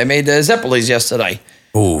yesterday? I made Zeppelis yesterday.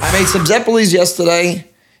 Ooh. I made some Zeppelis yesterday.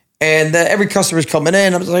 And every customer's coming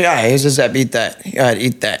in. I'm just like, all right, here's a Zep, eat that. You gotta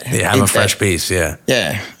eat that. Yeah, have a fresh piece, yeah.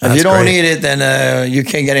 Yeah. If you don't eat it, then you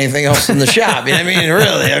can't get anything else in the shop. You know what I mean?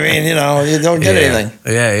 Really. I mean, you don't get anything.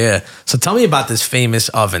 Yeah. So tell me about this famous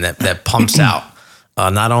oven that pumps out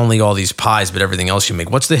not only all these pies, but everything else you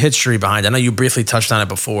make. What's the history behind it? I know you briefly touched on it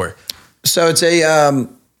before. So it's a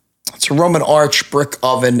Roman arch brick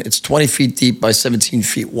oven. It's 20 feet deep by 17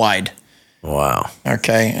 feet wide. Wow.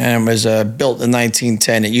 Okay. And it was built in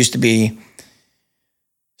 1910. It used to be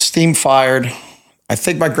steam fired. I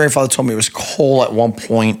think my grandfather told me it was coal at one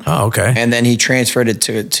point. Oh, okay. And then he transferred it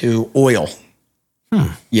to oil.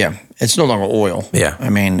 Yeah. It's no longer oil. Yeah. I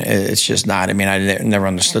mean, it's just not. I mean, I never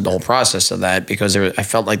understood the whole process of that because I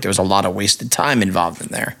felt like there was a lot of wasted time involved in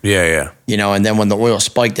there. Yeah. And then when the oil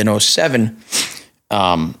spiked in 2007,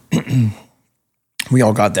 we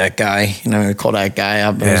all got that guy, we called that guy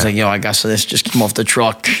up and I was like, I got this just came off the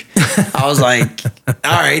truck. I was like, all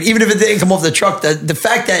right, even if it didn't come off the truck, the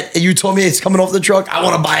fact that you told me it's coming off the truck, I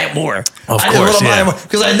want to buy it more. Of course, I want to buy it more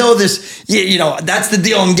because I know this, that's the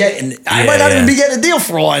deal I'm getting. I might not even be getting a deal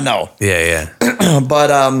for all I know. Yeah. But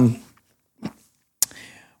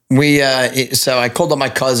so I called up my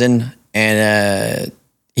cousin and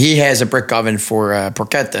he has a brick oven for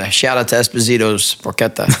porchetta. Shout out to Esposito's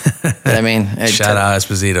porchetta. I mean, shout out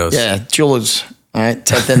Esposito's. Yeah, Jules. All right,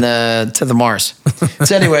 10th to the Mars.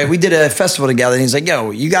 So anyway, we did a festival together, and he's like,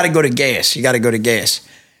 "Yo, you got to go to Gas. You got to go to Gas."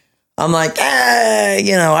 I'm like,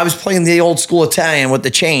 I was playing the old school Italian with the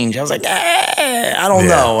change. I was like, I don't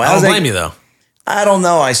know. I don't blame you though. I don't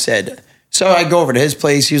know. I said. So I go over to his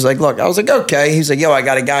place. He was like, look, I was like, okay. He's like, yo, I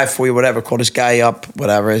got a guy for you, whatever. Call this guy up,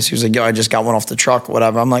 whatever. He was like, yo, I just got one off the truck,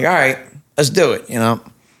 whatever. I'm like, all right, let's do it,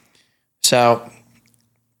 So.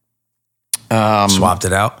 Swapped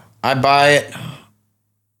it out? I buy it.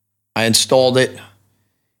 I installed it.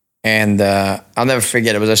 And I'll never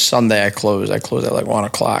forget, it was a Sunday I closed. I closed at like 1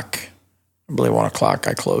 o'clock. I believe 1 o'clock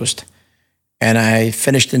I closed. And I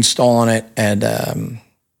finished installing it at,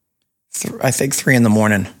 I think 3 in the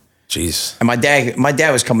morning. Jeez. And my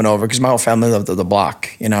dad was coming over because my whole family lived at the block.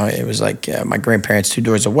 It was like my grandparents 2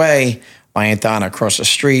 doors away, my Aunt Donna across the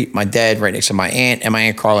street, my dad right next to my aunt, and my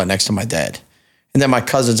Aunt Carla next to my dad. And then my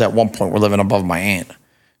cousins at one point were living above my aunt.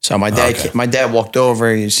 So my dad walked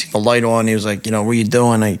over, he see the light on, he was like, what are you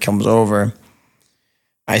doing? And he comes over.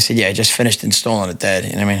 I said, I just finished installing it, Dad.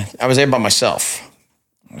 I was there by myself.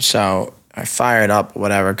 So I fired up,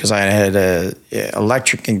 whatever, because I had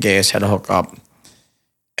electric and gas had to hook up.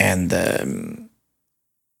 And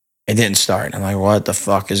it didn't start. I'm like, what the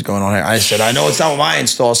fuck is going on here? I said, I know it's not my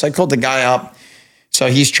install. So I called the guy up. So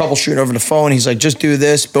he's troubleshooting over the phone. He's like, just do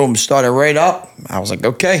this. Boom, started right up. I was like,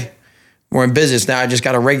 okay, we're in business now. I just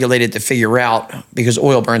got to regulate it to figure out because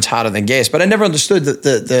oil burns hotter than gas. But I never understood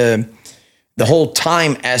the whole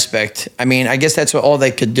time aspect. I guess that's all they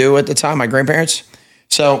could do at the time, my grandparents.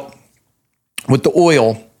 So with the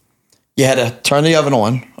oil, you had to turn the oven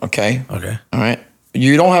on. Okay. All right.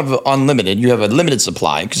 You don't have unlimited. You have a limited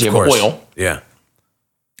supply because you have oil. Yeah.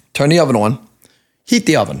 Turn the oven on. Heat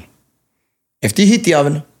the oven. If you heat the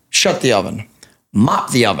oven, shut the oven.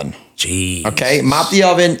 Mop the oven. Jeez. Okay? Mop the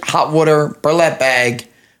oven, hot water, burlap bag,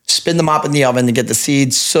 spin the mop in the oven to get the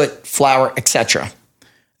seeds, soot, flour, etc.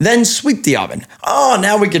 Then sweep the oven. Oh,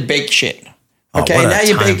 now we could bake shit. Okay?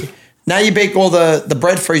 Now you bake all the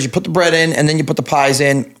bread first. You put the bread in, and then you put the pies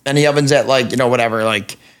in, and the oven's at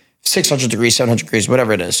 600 degrees, 700 degrees,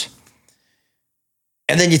 whatever it is.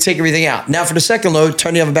 And then you take everything out. Now for the second load,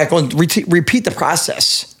 turn the oven back on, repeat the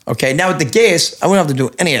process. Okay, now with the gas, I wouldn't have to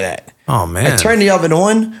do any of that. Oh, man. I turn the oven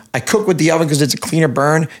on, I cook with the oven because it's a cleaner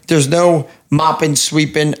burn. There's no mopping,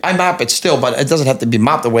 sweeping. I mop it still, but it doesn't have to be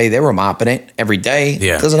mopped the way they were mopping it every day.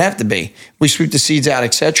 Yeah. It doesn't have to be. We sweep the seeds out,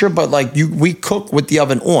 etc. But we cook with the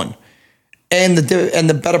oven on. And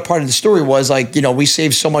the better part of the story was we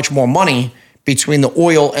saved so much more money between the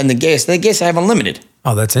oil and the gas. The gas I have unlimited.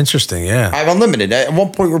 Oh, that's interesting. Yeah. I have unlimited. At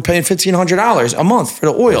one point, we're paying $1,500 a month for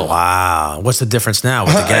the oil. Wow. What's the difference now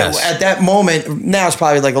with the gas? At that moment, now it's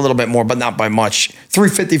probably a little bit more, but not by much.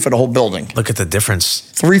 $350 for the whole building. Look at the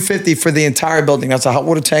difference. $350 for the entire building. That's a hot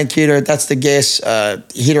water tank heater. That's the gas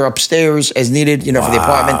heater upstairs as needed, for the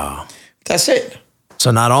apartment. That's it. So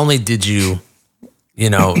not only did you,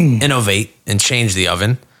 innovate and change the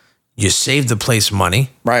oven, you saved the place money.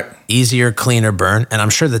 Right. Easier, cleaner burn. And I'm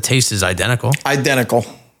sure the taste is identical. Identical.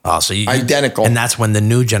 Oh, so identical. And that's when the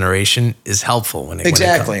new generation is helpful.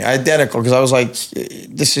 Exactly. Identical. Because I was like,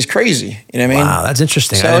 this is crazy. You know what I mean? Wow, that's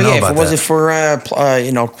interesting. So, I didn't know about if it wasn't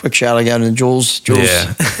for, quick shout out again to Jules.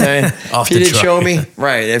 Yeah. If you didn't show me,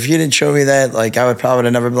 right. If you didn't show me that, like, I would probably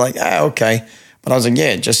have never be like, okay. But I was like,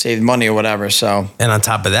 yeah, just save money or whatever. So, and on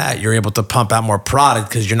top of that, you're able to pump out more product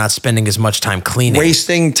because you're not spending as much time cleaning.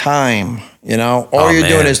 Wasting time, All you're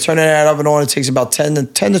doing is turning that oven on. It takes about 10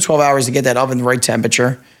 to 12 hours to get that oven the right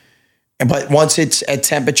temperature. But once it's at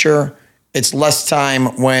temperature, it's less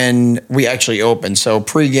time when we actually open. So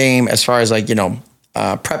pre-game, as far as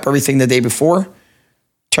prep everything the day before,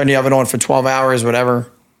 turn the oven on for 12 hours,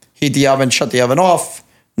 whatever. Heat the oven, shut the oven off.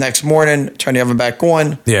 Next morning, turn the oven back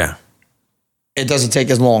on. Yeah. It doesn't take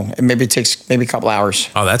as long. It takes a couple hours.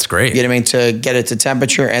 Oh, that's great. You know what I mean? To get it to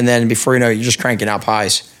temperature. And then before you know it, you're just cranking out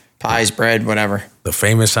pies, bread, whatever. The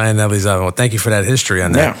famous Iannelli's oven. Well, thank you for that history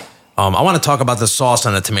on that. Yeah. I want to talk about the sauce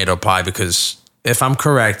on a tomato pie because if I'm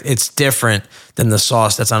correct, it's different than the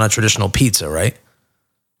sauce that's on a traditional pizza, right?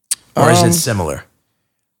 Or is it similar?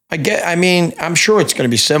 I'm sure it's going to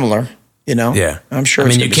be similar, Yeah. I'm sure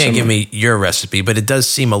you can't give me your recipe, but it does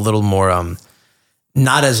seem a little more,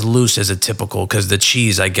 not as loose as a typical, because the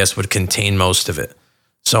cheese, I guess, would contain most of it.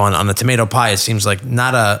 So on the tomato pie, it seems like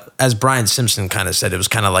as Brian Simpson kind of said, it was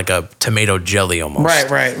kind of like a tomato jelly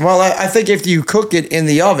almost. Right. Well, I think if you cook it in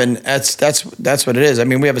the oven, that's what it is.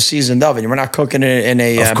 We have a seasoned oven. We're not cooking it in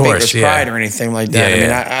a Baker's Pride or anything like that.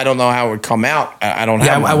 Yeah, I don't know how it would come out. I don't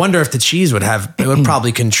have one. I wonder if the cheese would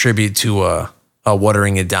probably contribute to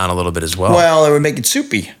watering it down a little bit as well. Well, it would make it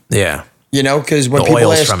soupy. Yeah. Because when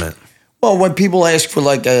people ask from it. Well, when people ask for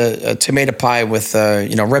like a tomato pie with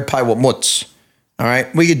red pie with mutz. All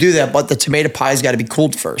right, we could do that, but the tomato pie's got to be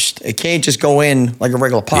cooled first. It can't just go in like a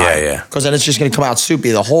regular pie. Yeah. Because then it's just going to come out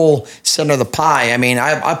soupy. The whole center of the pie. I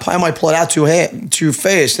might pull it out too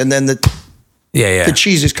fast, and then the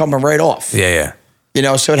cheese is coming right off. Yeah.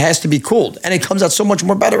 So it has to be cooled, and it comes out so much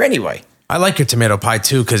more better anyway. I like your tomato pie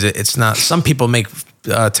too because it's not. Some people make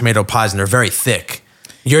tomato pies and they're very thick.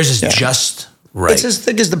 Yours is just right. It's as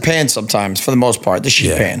thick as the pan sometimes, for the most part. The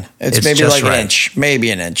sheet pan. It's maybe like an inch, maybe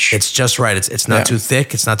an inch. It's just right. It's not too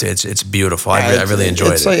thick. It's not too. It's beautiful. I really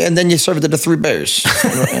enjoyed it. And then you serve it to the Three Bears.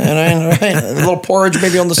 Right? A little porridge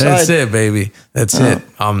maybe on the side. That's it, baby. That's it.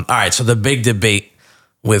 All right. So the big debate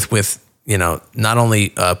with not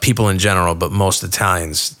only people in general but most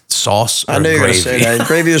Italians: sauce or gravy. I knew you were going to say that.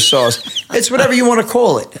 Gravy or sauce. It's whatever you want to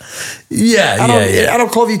call it. Yeah. I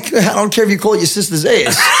don't care if you call it your sister's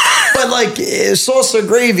ass. But like sauce or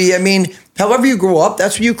gravy, however you grew up,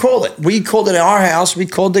 that's what you call it. We called it in our house, we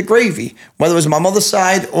called it gravy, whether it was my mother's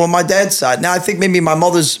side or my dad's side. Now, I think maybe my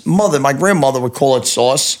mother's mother, my grandmother, would call it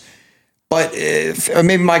sauce, but or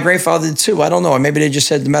maybe my grandfather did too. I don't know. Or maybe they just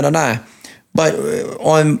said the Maranai. But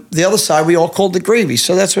on the other side, we all called it gravy.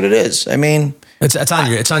 So that's what it is.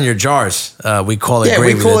 It's on your jars. We call it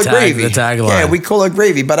gravy. We call it gravy. The tagline. Yeah, we call it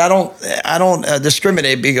gravy, but I don't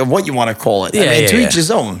discriminate because of what you want to call it. To each his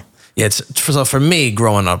own. Yeah, so for me,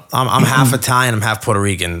 growing up, I'm half Italian, I'm half Puerto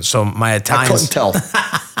Rican. So my Italian, I couldn't tell.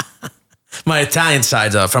 My Italian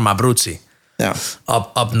side's from Abruzzi,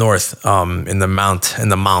 up north, in the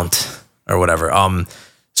mount or whatever.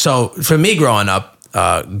 So for me, growing up,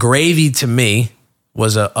 gravy to me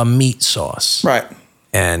was a meat sauce, right?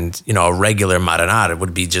 And a regular marinara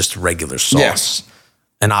would be just regular sauce. Yes.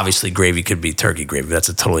 And obviously, gravy could be turkey gravy. That's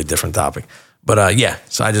a totally different topic. But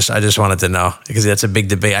so I just wanted to know because that's a big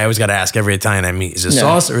debate. I always got to ask every Italian I meet: is it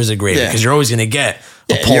sauce or is it gravy? Because you're always going to get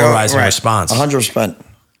a polarizing response. 100%.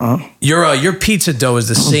 Your pizza dough is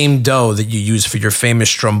the same dough that you use for your famous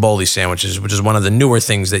stromboli sandwiches, which is one of the newer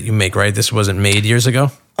things that you make, right? This wasn't made years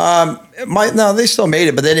ago. No, they still made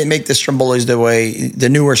it, but they didn't make the strombolis the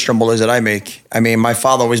newer strombolis that I make. My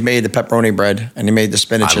father always made the pepperoni bread, and he made the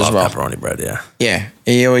spinach as well. I love pepperoni bread. Yeah. Yeah,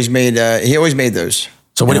 he always made those.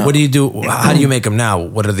 So what do you do? How do you make them now?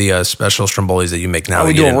 What are the special strombolis that you make now?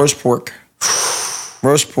 We do a roast pork.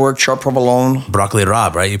 Roast pork, sharp provolone. Broccoli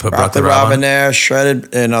rabe, right? You put broccoli rabe in there,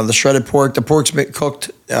 shredded, and the shredded pork. The pork's been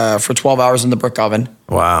cooked for 12 hours in the brick oven.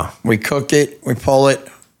 Wow. We cook it, we pull it,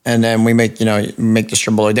 and then we make the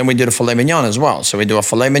stromboli. Then we do the filet mignon as well. So we do a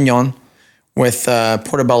filet mignon with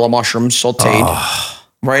portobello mushrooms sauteed,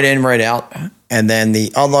 right in, right out. And then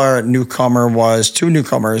the other newcomer was two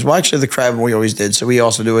newcomers. Well, actually, the crab we always did. So we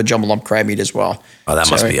also do a jumbled up crab meat as well. Oh, that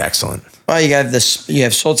must be excellent. Well, you have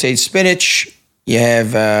sauteed spinach. You have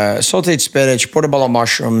sauteed spinach, portobello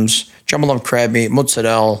mushrooms, jumbled up crab meat,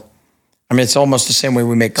 mozzarella. It's almost the same way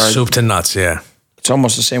we make our soup to nuts. Yeah, it's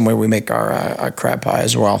almost the same way we make our crab pie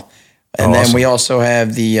as well. And then we also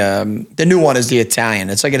have the new one is the Italian.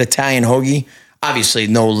 It's like an Italian hoagie. obviously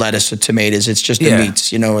no lettuce or tomatoes. It's just the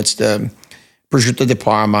meats. It's the prosciutto di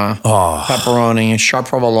Parma, pepperoni, sharp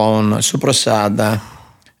provolone, sopressata,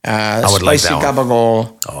 spicy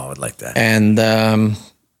gabagool. I would like that. And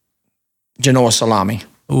Genoa salami.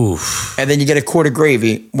 Oof. And then you get a quart of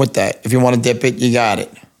gravy with that. If you want to dip it, you got it.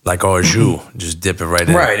 Like au jus, just dip it right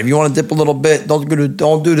in. Right. If you want to dip a little bit, don't do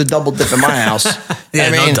the double dip in my house.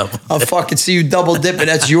 No double dip. I'll fucking see you double dipping.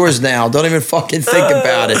 That's yours now. Don't even fucking think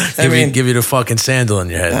about it. Give you the fucking sandal in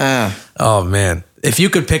your head. Oh man. If you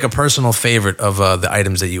could pick a personal favorite of the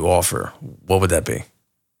items that you offer, what would that be?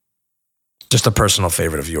 Just a personal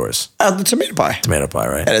favorite of yours. The tomato pie. Tomato pie,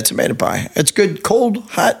 right? Yeah, the tomato pie. It's good, cold,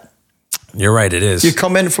 hot. You're right, it is. You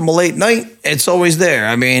come in from a late night, it's always there.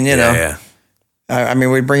 I mean, you know. Yeah.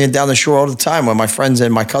 We bring it down the shore all the time when my friends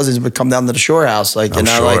and my cousins would come down to the shore house. Like,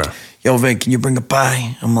 like, yo, Vin, can you bring a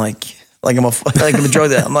pie? I'm like I'm enjoy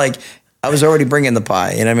that. I'm like, I was already bringing the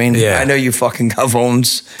pie. You know what I mean? Yeah. I know you fucking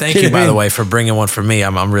gavones. Thank you, by the way, for bringing one for me.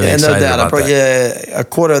 I'm really excited about that. I brought you a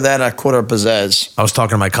quarter of that, a quarter of pizzazz. I was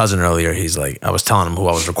talking to my cousin earlier. He's like, I was telling him who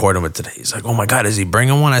I was recording with today. He's like, oh my God, is he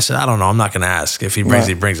bringing one? I said, I don't know. I'm not going to ask. If he brings,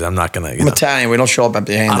 he brings it. I'm not going to. I'm Italian. We don't show up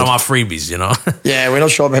empty-handed. I don't want freebies, Yeah, we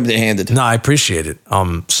don't show up empty-handed. No, I appreciate it.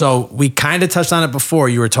 So we kind of touched on it before.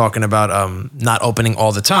 You were talking about not opening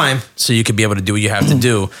all the time so you could be able to do what you have to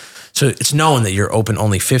do. So it's known that you're open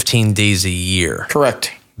only 15 days a year.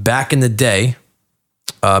 Correct. Back in the day,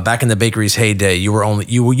 back in the bakery's heyday,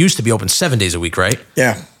 you used to be open 7 days a week, right?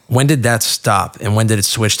 Yeah. When did that stop, and when did it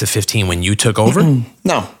switch to 15? When you took over?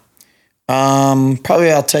 No. Probably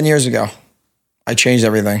about 10 years ago. I changed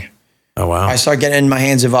everything. Oh, wow. I started getting my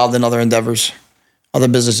hands involved in other endeavors, other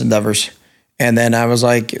business endeavors. And then I was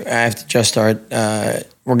like, I have to just start, we're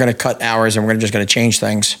going to cut hours and we're just going to change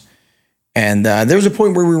things. And there was a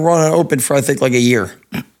point where we were open for, I think, like a year.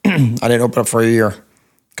 I didn't open up for a year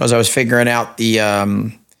because I was figuring out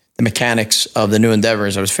the mechanics of the new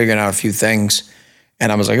endeavors. I was figuring out a few things.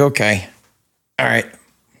 And I was like, okay, all right,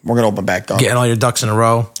 we're going to open back up. Getting all your ducks in a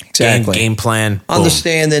row. Exactly. Game plan.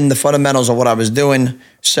 Understanding the fundamentals of what I was doing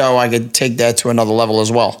so I could take that to another level as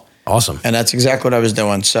well. Awesome. And that's exactly what I was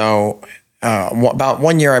doing. So about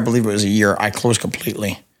 1 year, I believe it was a year, I closed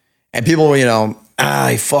completely. And people,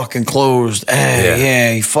 he fucking closed.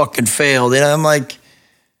 Yeah, he fucking failed. I'm like,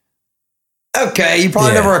 okay, you're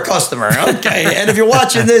probably never a customer. Okay. And if you're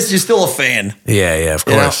watching this, you're still a fan. Yeah, of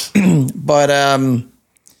course. But,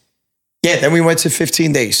 then we went to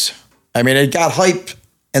 15 days. I mean, it got hype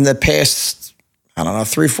in the past,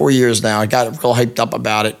 3-4 years now. I got real hyped up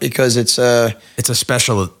about it because it's a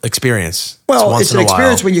special experience. Well, it's an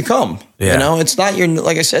experience when you come. Yeah. It's not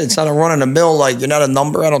like I said, it's not a run of the mill. Like, you're not a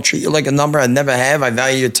number. I don't treat you like a number. I never have. I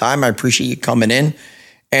value your time. I appreciate you coming in.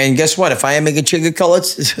 And guess what? If I am making chicken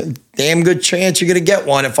cutlets, it's a damn good chance you're going to get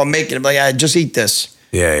one. If I'm making it, like, just eat this.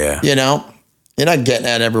 Yeah. You're not getting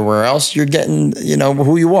that everywhere else. You're getting,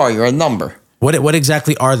 who you are. You're a number. What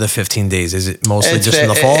exactly are the 15 days? Is it mostly just in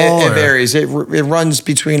the fall? It varies. It runs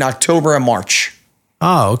between October and March.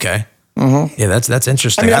 Oh, okay. Mm-hmm. Yeah, that's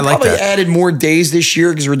interesting. I like that. Probably added more days this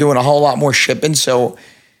year because we're doing a whole lot more shipping. So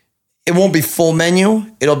it won't be full menu.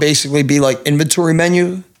 It'll basically be like inventory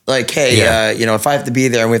menu. Like, hey, if I have to be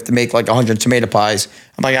there and we have to make like 100 tomato pies,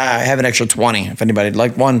 I'm like, I have an extra 20. If anybody'd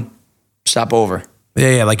like one, stop over.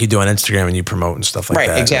 Yeah, like you do on Instagram and you promote and stuff like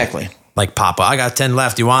that. Right, exactly. Like Papa, I got 10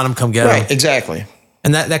 left. You want them? Come get them. Right, exactly.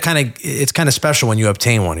 And that kind of, it's kind of special when you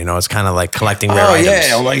obtain one. It's kind of like collecting rare items.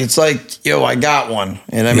 Oh, yeah. It's like, yo, I got one.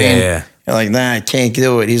 You know what I mean? Yeah. You're like, nah, I can't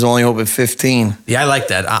do it. He's only open 15. Yeah, I like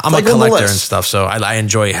that. I'm a collector and stuff, so I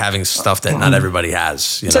enjoy having stuff that not everybody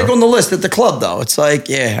has. It's like on the list at the club, though. It's like,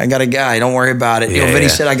 I got a guy. Don't worry about it. Vinny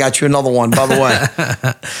said, I got you another one, by the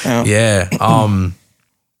way. Yeah.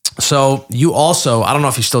 So you also, I don't know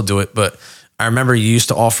if you still do it, but I remember you used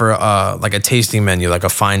to offer like a tasting menu, like a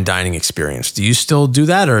fine dining experience. Do you still do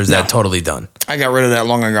that, or is that totally done? I got rid of that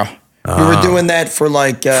long ago. We were doing that for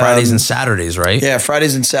like Fridays and Saturdays, right? Yeah,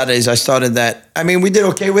 Fridays and Saturdays. I started that. I mean, we did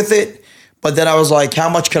okay with it, but then I was like, how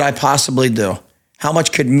much could I possibly do? How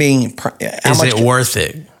much could me? Is it worth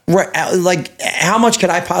it? Right, like how much could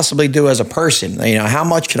I possibly do as a person? How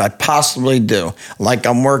much could I possibly do? Like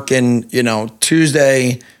I'm working,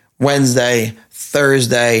 Tuesday, Wednesday,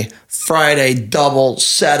 Thursday, Friday, double,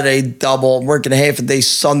 Saturday, double, working a half a day,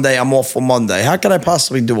 Sunday, I'm off for Monday. How can I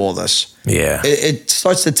possibly do all this? Yeah. It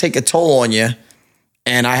starts to take a toll on you.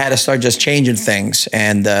 And I had to start just changing things.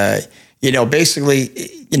 And, basically,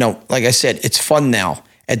 like I said, it's fun now.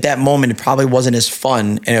 At that moment, it probably wasn't as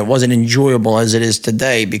fun and it wasn't enjoyable as it is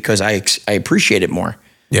today because I appreciate it more.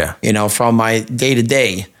 Yeah. From my day to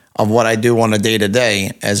day, of what I do on a day to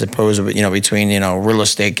day, as opposed to, between, real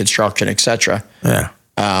estate, construction, etc. Yeah.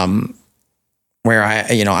 Where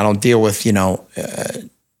I don't deal with,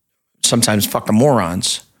 sometimes fucking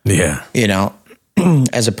morons. Yeah.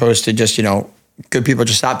 As opposed to just, good people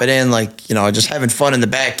just stopping in, like, just having fun in the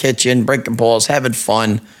back kitchen, breaking balls, having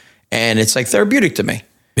fun. And it's like therapeutic to me.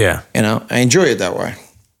 Yeah. I enjoy it that way.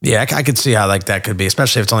 Yeah, I could see how like that could be,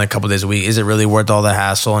 especially if it's only a couple days a week. Is it really worth all the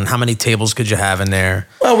hassle? And how many tables could you have in there?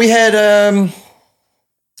 Well, we had,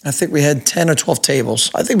 I think we had 10 or 12 tables.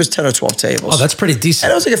 I think it was 10 or 12 tables. Oh, that's pretty decent.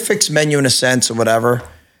 And it was like a fixed menu in a sense or whatever.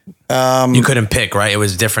 You couldn't pick, right? It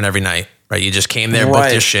was different every night, right? You just came there,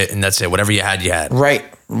 booked your shit, and that's it. Whatever you had, you had. Right.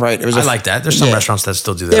 It was. I like that. There's some restaurants that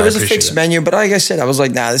still do that. Yeah, it was a fixed menu, but like I said, I was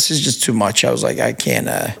like, nah, this is just too much. I was like, I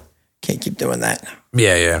can't keep doing that.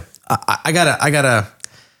 Yeah. I gotta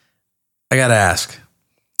ask.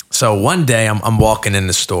 So one day I'm walking in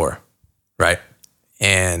the store, right?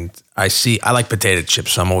 And I like potato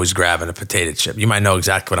chips, so I'm always grabbing a potato chip. You might know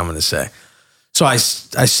exactly what I'm going to say. So I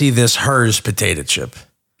see this Hers potato chip.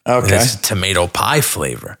 Okay. It's tomato pie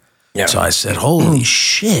flavor. Yeah. So I said, holy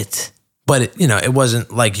shit. But it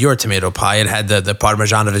wasn't like your tomato pie. It had the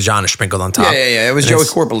Parmigiano Reggiano sprinkled on top. Yeah. It was Joey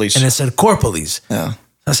Corpolese. And it said Corpolese. Yeah.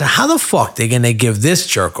 I said, how the fuck they going to give this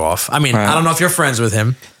jerk off? I mean, I don't know if you're friends with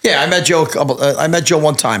him. Yeah, I met Joe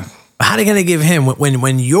one time. How are they going to give him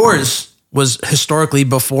when yours was historically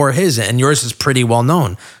before his, and yours is pretty well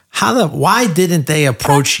known? Why didn't they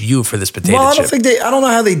approach you for this potato chip? I don't know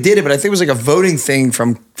how they did it, but I think it was like a voting thing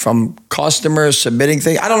from customers submitting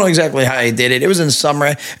thing. I don't know exactly how they did it. It was in the summer,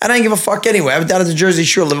 and I didn't give a fuck anyway. I was down at the Jersey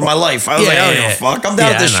Shore living my life. I was I don't give a fuck. I'm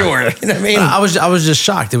down at the shore. You know what I mean? I was just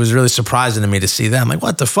shocked. It was really surprising to me to see that. I'm like,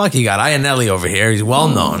 what the fuck? You got Iannelli over here. He's well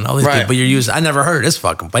known. All these people, but I never heard of this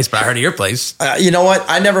fucking place, but I heard of your place. You know what?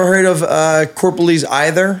 I never heard of Corpolese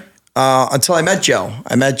either until I met Joe.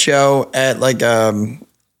 I met Joe at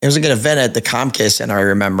it was like an event at the Comcast Center, I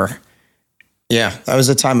remember. Yeah, that was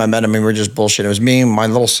the time I met him. We were just bullshit. It was me, my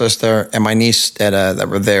little sister, and my niece that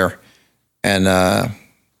were there. And I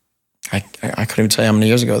couldn't even tell you how many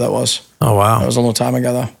years ago that was. Oh, wow. That was a long time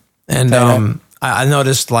ago, though. And I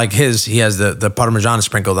noticed like he has the Parmigiano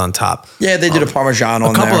sprinkled on top. Yeah, they did a Parmigiano on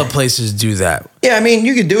there. A couple of places do that. Yeah, I mean,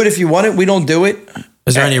 you could do it if you want it. We don't do it.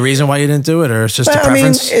 Is there any reason why you didn't do it, or it's just a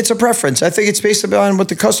preference? I mean, it's a preference. I think it's based on what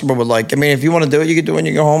the customer would like. I mean, if you want to do it, you can do it when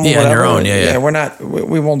you go home. Yeah, or whatever. on your own. Yeah.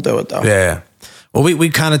 We won't do it though. Yeah. Well, we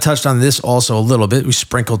kind of touched on this also a little bit. We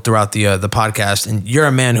sprinkled throughout the podcast, and you're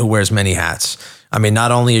a man who wears many hats. I mean,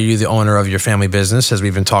 not only are you the owner of your family business, as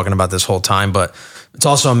we've been talking about this whole time, but it's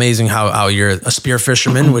also amazing how you're a spear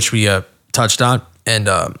fisherman, which we touched on. And,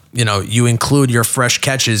 you include your fresh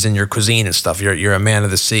catches in your cuisine and stuff. You're a man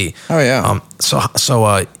of the sea. Oh, yeah.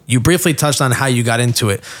 So you briefly touched on how you got into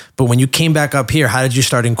it. But when you came back up here, how did you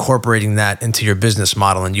start incorporating that into your business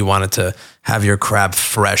model and you wanted to have your crab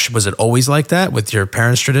fresh? Was it always like that with your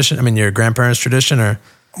parents' tradition? I mean, your grandparents' tradition? Or?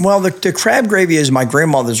 Well, the crab gravy is my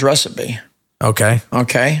grandmother's recipe. Okay.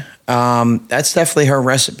 That's definitely her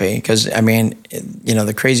recipe because, I mean,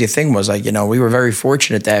 the crazy thing was we were very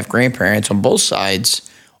fortunate to have grandparents on both sides,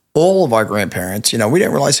 all of our grandparents. We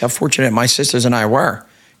didn't realize how fortunate my sisters and I were.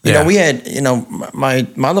 We had, my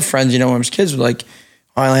other friends, when I was kids were like,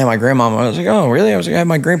 oh, I only have my grandmama. I was like, oh, really? I was like, I have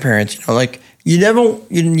my grandparents. You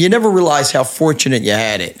never realize how fortunate you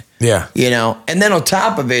had it. Yeah. And then on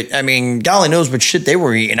top of it, I mean, golly knows what shit they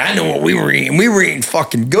were eating. I know what we were eating. We were eating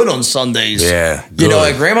fucking good on Sundays. Yeah.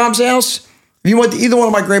 At grandmom's house, if you went to either one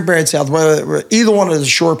of my grandparents' house, either one of the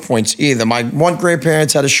shore points, my one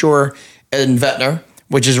grandparents had a shore in Ventnor,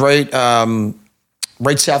 which is right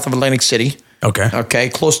south of Atlantic City. Okay.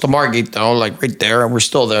 Close to Margate, though, like right there. And we're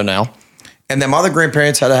still there now. And then my other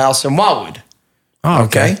grandparents had a house in Wildwood. Oh,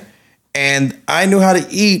 okay. And I knew how to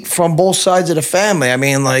eat from both sides of the family. I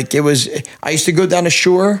mean, I used to go down the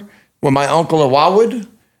shore with my uncle at Wildwood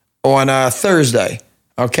on Thursday.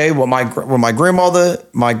 Okay, with my grandmother,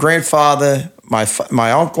 my grandfather,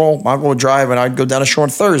 my uncle would drive, and I'd go down the shore on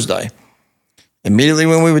Thursday. Immediately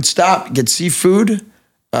when we would stop, get seafood,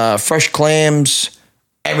 fresh clams,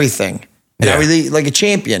 everything. And I would eat like a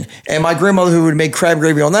champion. And my grandmother, who would make crab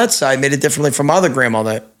gravy on that side, made it differently from my other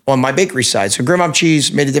grandmother on my bakery side. So Grandma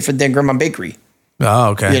Cheese made it different than Grandma Bakery. Oh,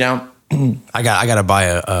 okay. I got to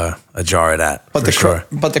buy a jar of that. But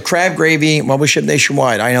the crab gravy, we ship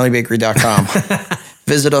nationwide. Iannellibakery.com.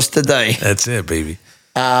 Visit us today. That's it, baby.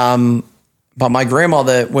 But my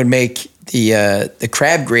grandmother would make the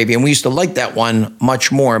crab gravy, and we used to like that one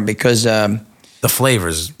much more because the flavor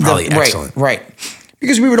is probably excellent. Right.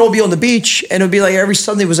 Because we would all be on the beach, and it would be like every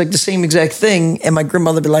Sunday was like the same exact thing, and my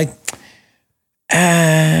grandmother would be like,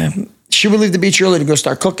 she would leave the beach early to go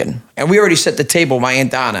start cooking. And we already set the table, my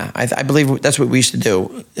Aunt Donna. I believe that's what we used to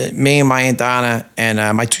do. Me and my Aunt Donna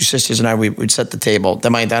and my two sisters and I, we'd set the table.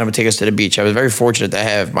 Then my Aunt Donna would take us to the beach. I was very fortunate to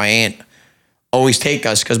have my aunt always take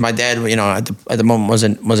us because my dad, at the moment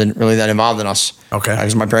wasn't really that involved in us. Okay.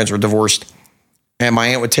 Because my parents were divorced. And my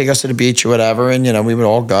aunt would take us to the beach or whatever, and, we would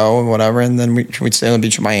all go and whatever, and then we'd stay on the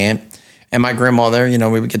beach with my aunt. And my grandmother,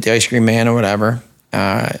 we would get the ice cream man or whatever.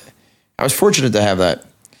 I was fortunate to have that.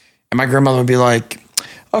 And my grandmother would be like,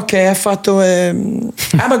 okay, I'm going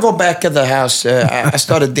to go back to the house. I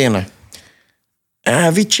started dinner.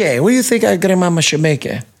 Vice, what do you think our grandmama should make?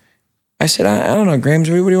 I said, I don't know, Grams,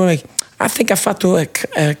 what do you want to make? I think I fatto a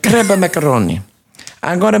crab macaroni.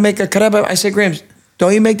 I'm going to make a crab. I said, Grams,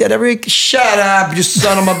 don't you make that every week? Shut up, you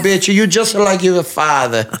son of a bitch. You just like your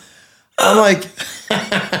father. I'm like,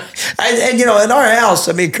 in our house,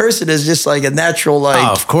 cursing is just like a natural,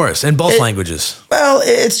 Oh, of course, in both languages. Well,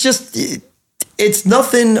 it's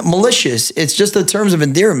nothing malicious. It's just in terms of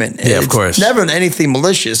endearment. Yeah, it's of course. Never anything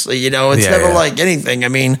maliciously, It's never like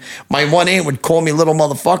anything. My one aunt would call me little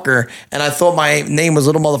motherfucker, and I thought my name was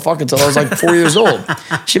little motherfucker until I was like 4 years old.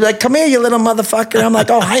 She'd be like, come here, you little motherfucker. I'm like,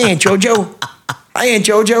 oh, hi, Aunt JoJo. Hi, Aunt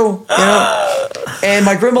JoJo. And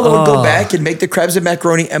my grandmother would go back and make the crabs and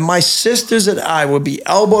macaroni, and my sisters and I would be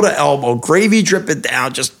elbow to elbow, gravy dripping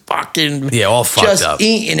down, just fucking, all fucked just up,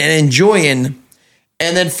 eating and enjoying.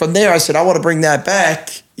 And then from there, I said, I want to bring that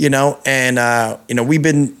back, and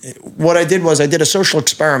what I did was I did a social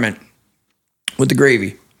experiment with the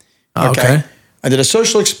gravy. Okay. I did a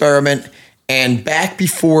social experiment, and back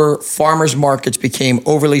before farmers markets became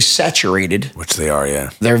overly saturated, which they are,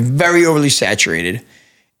 yeah, they're very overly saturated,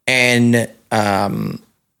 and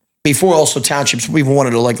before also townships, we even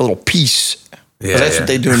wanted a little piece. Yeah, that's what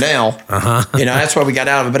they do now. That's why we got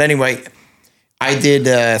out of it. But anyway, I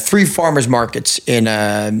did 3 farmers markets in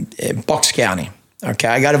Bucks County. Okay,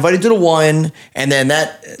 I got invited to the one, and then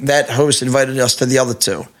that host invited us to the other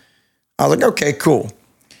 2. I was like, okay, cool.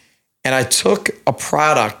 And I took a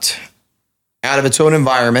product out of its own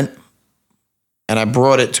environment, and I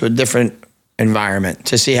brought it to a different environment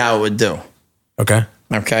to see how it would do. Okay.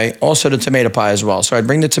 Also the tomato pie as well. So I'd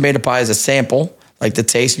bring the tomato pie as a sample, like the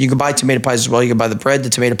taste. You can buy tomato pies as well. You can buy the bread, the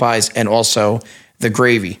tomato pies, and also the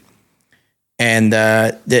gravy. And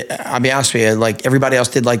I'll be honest with you, like everybody else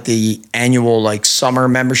did like the annual summer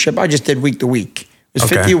membership. I just did week to week. It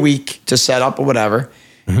was $50 a week to set up or whatever.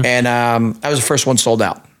 Mm-hmm. And I was the first one sold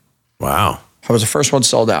out. Wow. I was the first one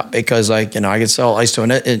sold out because I could sell ice to an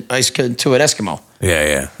Eskimo.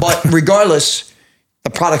 Yeah. But regardless, the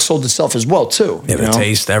product sold itself as well too. Yeah, the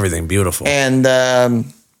taste, everything, beautiful. And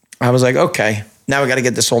I was like, okay, now we got to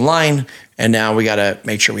get this online, and now we got to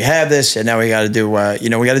make sure we have this, and now we got to do, we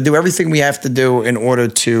got to do everything we have to do in order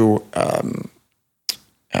to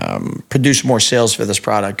produce more sales for this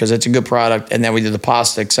product because it's a good product. And then we do the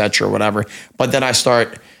pasta, et cetera, whatever. But then I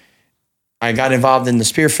got involved in the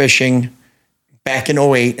spearfishing back in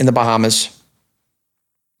 2008 in the Bahamas.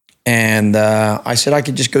 And I said I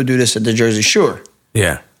could just go do this at the Jersey Shore.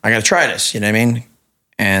 Yeah. I got to try this, you know what I mean?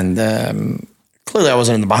 And clearly I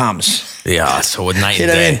wasn't in the Bahamas. Yeah, so night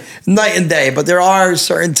and day. Night and day. But there are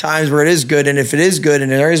certain times where it is good. And if it is good and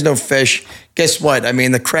there is no fish, guess what?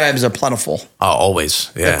 The crabs are plentiful. Oh,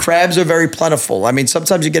 always. Yeah. The crabs are very plentiful.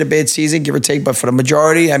 Sometimes you get a bad season, give or take. But for the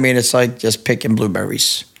majority, it's like just picking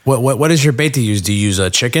blueberries. What is your bait to use? Do you use a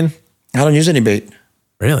chicken? I don't use any bait.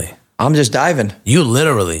 Really? I'm just diving. You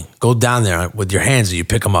literally go down there with your hands and you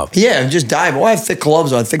pick them up. Yeah, I'm just diving. Well, I have thick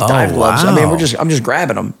gloves on, thick dive gloves. Wow. I'm just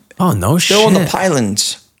grabbing them. Oh, no shit. They're on the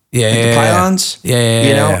pylons. Yeah, the pylons.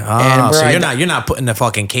 Yeah. So you're not putting the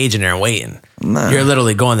fucking cage in there and waiting. Nah. You're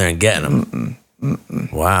literally going there and getting them.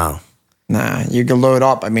 Wow. Nah, you can load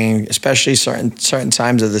up. Especially certain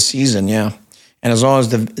times of the season. Yeah, and as long as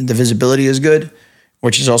the visibility is good,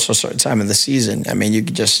 which is also a certain time of the season. You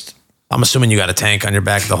could just. I'm assuming you got a tank on your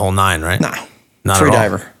back the whole 9, right? Nah, not free at all.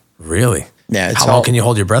 diver. Really? Yeah. How long can you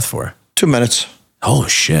hold your breath for? 2 minutes. Oh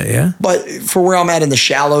shit, yeah. But for where I'm at in the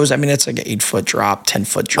shallows, it's like an 8-foot drop,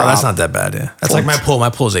 10-foot drop. Oh, that's not that bad, yeah. That's like my pool. My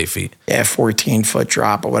pool's 8 feet. Yeah, 14-foot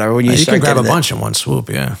drop or whatever. When you can grab a bunch in one swoop,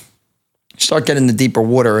 yeah. Start getting the deeper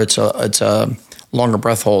water, it's a longer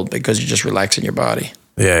breath hold because you're just relaxing your body.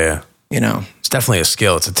 Yeah. It's definitely a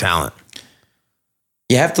skill. It's a talent.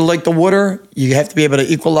 You have to like the water. You have to be able to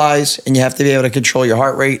equalize, and you have to be able to control your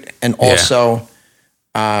heart rate, and also,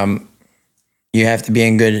 you have to be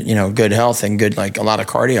in good health and good a lot of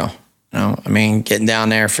cardio. Getting down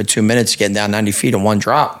there for 2 minutes, getting down 90 feet in one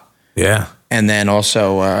drop. Yeah, and then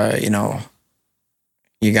also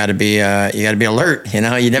you got to be alert. You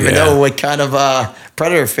never know what kind of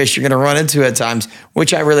predator fish you're going to run into at times,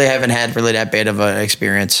 which I really haven't had really that bad of an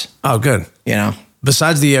experience. Oh, good.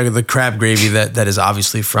 Besides the crab gravy that is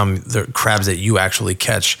obviously from the crabs that you actually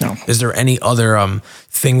catch, is there any other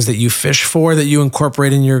things that you fish for that you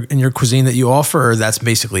incorporate in your cuisine that you offer, or that's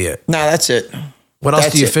basically it? No, that's it. What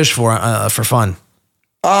else do you fish for fun?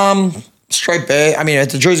 Striped bass. I mean,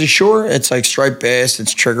 at the Jersey Shore, it's like striped bass,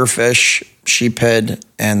 it's triggerfish, sheephead,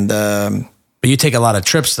 and. But you take a lot of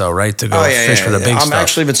trips, though, right? To go fish for the big stuff. I'm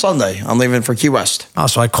actually leaving Sunday. I'm leaving for Key West. Oh,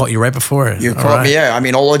 so I caught you right before it. You caught me, yeah. I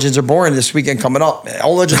mean, all legends are born this weekend coming up.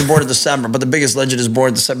 All legends are born in December, but the biggest legend is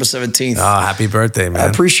born December 17th. Oh, happy birthday, man. I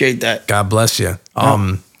appreciate that. God bless you.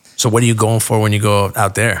 So what are you going for when you go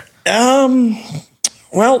out there?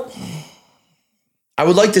 Well, I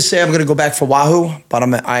would like to say I'm going to go back for Wahoo, but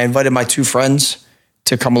I invited my 2 friends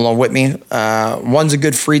to come along with me. One's a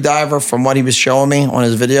good free diver from what he was showing me on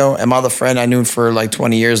his video. And my other friend, I knew him for like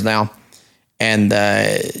 20 years now. And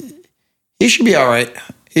he should be all right.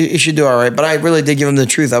 He should do all right. But I really did give him the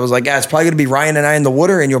truth. I was like, it's probably going to be Ryan and I in the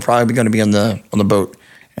water, and you're probably going to be on the boat.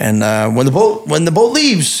 And when the boat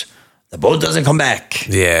leaves, the boat doesn't come back.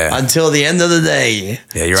 Yeah. Until the end of the day.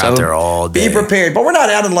 Yeah, you're out there all day. Be prepared. But we're not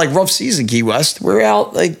out in like rough season, Key West. We're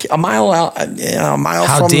out like a mile out, a mile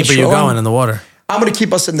How from the deep are you going in the water? I'm going to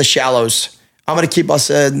keep us in the shallows. I'm going to keep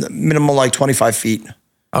us at minimum like 25 feet.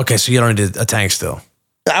 Okay, so you don't need a tank still.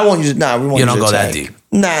 I won't use it. No, we won't. You don't use go a that tank. deep.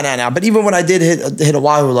 No. But even when I did hit a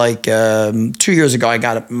wahoo, like 2 years ago, I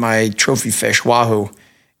got my trophy fish wahoo,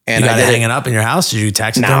 and you got I it hanging up in your house. Did you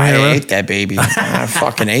tax it? No, I ate that baby. I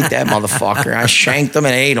fucking ate that motherfucker. I shanked them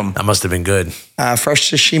and ate them. That must have been good.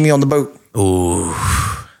 Fresh sashimi on the boat. Ooh,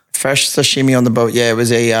 fresh sashimi on the boat. Yeah, it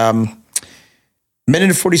was a minute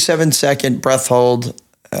and 47-second breath hold.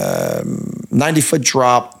 90-foot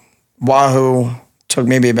drop, wahoo. Took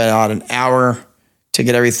maybe about an hour to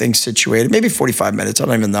get everything situated. Maybe 45 minutes. I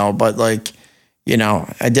don't even know. But I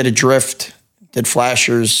did a drift, did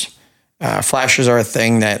flashers. Flashers are a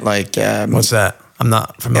thing that what's that? I'm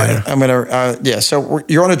not familiar. So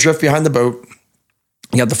you're on a drift behind the boat.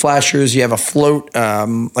 You got the flashers. You have a float,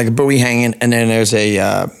 like a buoy hanging, and then there's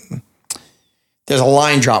a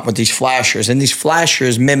line drop with these flashers, and these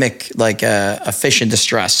flashers mimic like a fish in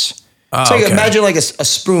distress. Oh, so okay. Imagine like a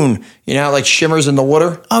spoon, how like shimmers in the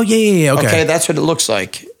water. Oh yeah. Okay, that's what it looks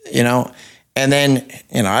like, And then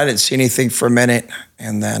I didn't see anything for a minute,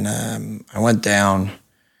 and then I went down,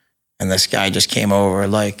 and this guy just came over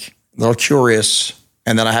like a little curious,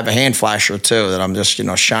 and then I have a hand flasher too that I'm just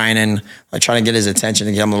shining, like trying to get his attention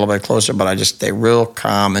to get him a little bit closer, but I just stay real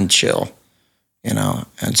calm and chill. And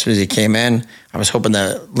as soon as he came in, I was hoping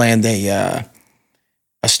to land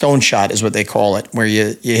a stone shot is what they call it, where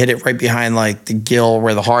you hit it right behind like the gill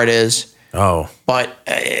where the heart is. Oh. But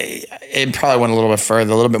it probably went a little bit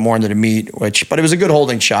further, a little bit more into the meat, but it was a good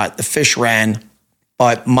holding shot. The fish ran,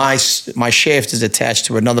 but my shaft is attached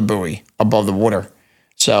to another buoy above the water.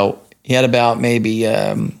 So he had about maybe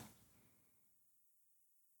a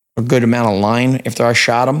good amount of line after I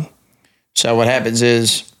shot him. So what happens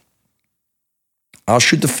is I'll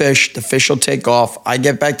shoot the fish will take off. I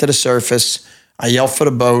get back to the surface. I yell for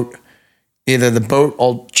the boat. Either the boat,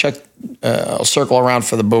 I'll circle around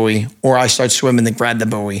for the buoy, or I start swimming to grab the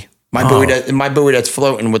buoy. My buoy that's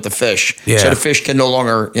floating with the fish. Yeah. So the fish can no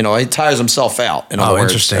longer, he tires himself out, in other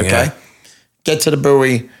words. Interesting, okay? yeah. Get to the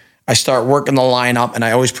buoy. I start working the line up, and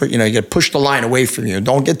I always put, you got to push the line away from you.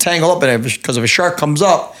 Don't get tangled up in it, because if a shark comes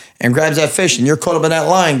up and grabs that fish and you're caught up in that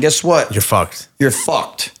line, guess what? You're fucked. You're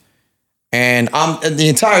fucked. And the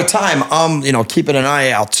entire time I'm, keeping an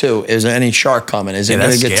eye out too. Is there any shark coming? Is it going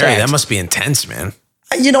to get scary. tagged? That must be intense, man.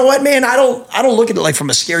 You know what, man? I don't look at it like from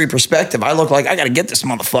a scary perspective. I look like I got to get this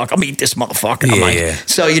motherfucker. I'm eat this motherfucker. Yeah.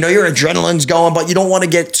 So your adrenaline's going, but you don't want to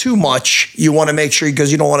get too much. You want to make sure, because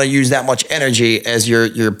you don't want to use that much energy as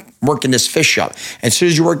you're working this fish up. As soon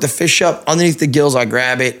as you work the fish up, underneath the gills, I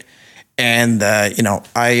grab it, and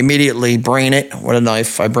I immediately brain it with a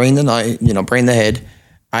knife. I brain the knife, brain the head.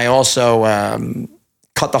 I also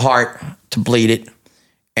cut the heart to bleed it,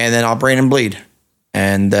 and then I'll brain and bleed.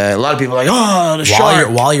 And a lot of people are like, oh, the shark.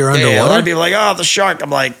 While you're underwater? Yeah, a lot of people are like, oh, the shark. I'm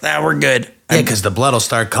like, nah, we're good. Yeah, because the blood will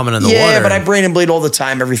start coming in the water. Yeah, but I brain and bleed all the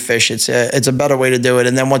time, every fish. It's a better way to do it.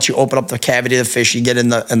 And then once you open up the cavity of the fish, you get in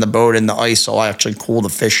the boat, and the ice will actually cool the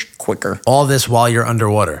fish quicker. All this while you're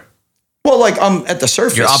underwater? Well, like I'm at the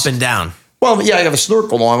surface. You're up and down. Well, yeah, I have a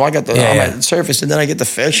snorkel on. I'm at the surface, and then I get the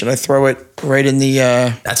fish, and I throw it right in the...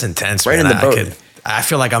 That's intense, right man. in the boat. I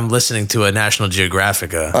feel like I'm listening to a National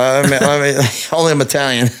Geographic. Only I'm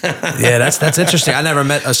Italian. Yeah, that's interesting. I never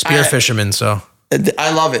met a spear fisherman, so...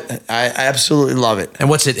 I love it. I absolutely love it. And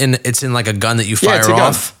what's it in? It's in like a gun that you fire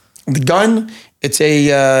off? The gun, it's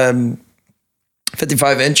a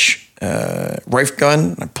 55-inch rifle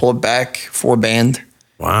gun. I pull it back, 4-band.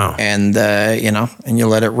 Wow. And, and you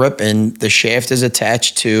let it rip. And the shaft is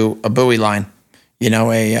attached to a buoy line. I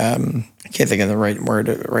can't think of the right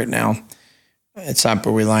word right now. It's not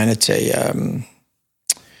buoy line. It's a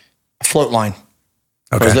float line.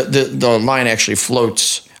 Okay. The line actually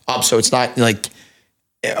floats up, so it's not like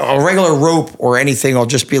a regular rope or anything will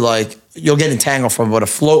just be like, you'll get entangled from, but a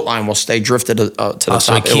float line will stay drifted to the top.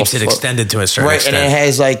 So it keeps it extended to a certain extent. Right, and it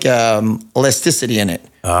has like elasticity in it.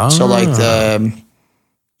 Oh. So like the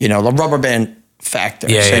rubber band factor.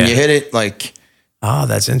 Yeah, so you hit it like... Oh,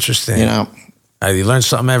 that's interesting. You learn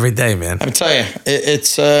something every day, man. I'm telling you,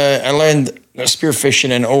 it's I learned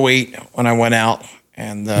spearfishing in 2008 when I went out.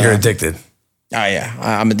 And you're addicted. Oh, yeah,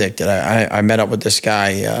 I'm addicted. I met up with this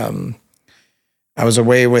guy. I was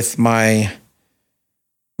away with my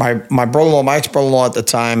brother-in-law, my ex-brother-in-law at the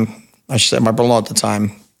time. I should say my brother-in-law at the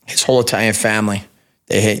time. His whole Italian family.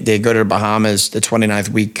 They go to the Bahamas the 29th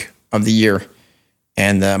week of the year.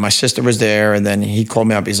 And my sister was there, and then he called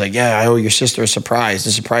me up. He's like, yeah, I owe your sister a surprise.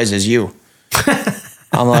 The surprise is you.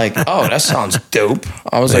 I'm like, oh, that sounds dope.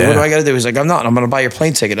 I was like, what do I got to do? He's like, I'm going to buy your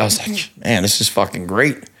plane ticket. I was like, man, this is fucking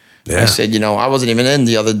great. Yeah. I said, I wasn't even in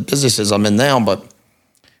the other businesses I'm in now, but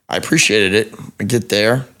I appreciated it. I get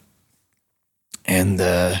there, and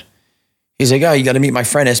he's like, oh, you got to meet my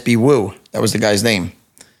friend SB Wu. That was the guy's name.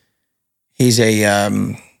 He's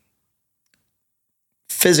a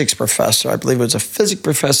physics professor. I believe it was a physics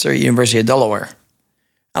professor at University of Delaware.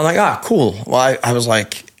 I'm like, cool. Well, I was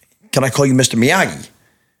like, can I call you Mr. Miyagi?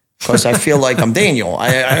 Because I feel like I'm Daniel.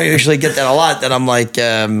 I usually get that a lot, that I'm like...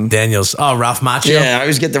 Daniel's, Ralph Macchio? Yeah, I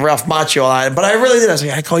always get the Ralph Macchio a lot. But I really did. I was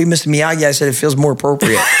like, I call you Mr. Miyagi. I said, it feels more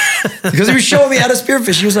appropriate. Because he was showing me how to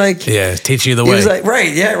spearfish. He was like... Yeah, teaching you the way. He was like,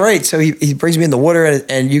 right. So he brings me in the water,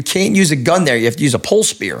 and you can't use a gun there. You have to use a pole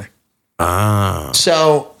spear. Ah.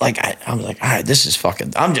 So, like, I was like, all right, this is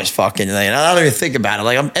fucking... I'm just fucking... I don't even think about it.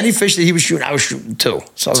 Like, any fish that he was shooting, I was shooting too.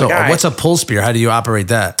 So I was like, all right. What's a pull spear? How do you operate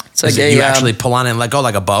that? It's like you actually pull on it and let go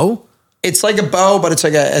like a bow? It's like a bow, but it's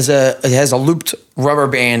like it has a looped rubber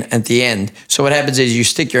band at the end. So what happens is you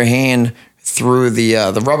stick your hand through the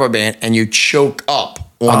rubber band and you choke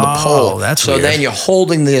up on the pole. That's so weird. Then you're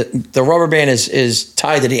holding the rubber band is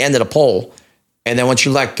tied to the end of the pole, and then once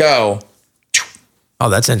you let go. Oh,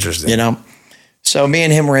 that's interesting. So me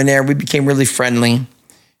and him were in there. We became really friendly,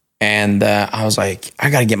 and I was like,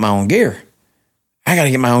 I got to get my own gear.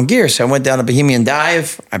 So I went down to Bohemian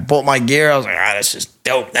Dive. I bought my gear. I was like, this is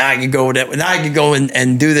dope. Now I can go with it. Now I can go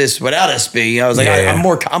and do this without SB. I was like,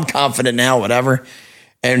 I'm confident now, whatever.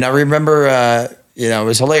 And I remember, it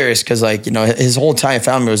was hilarious because, his whole Italian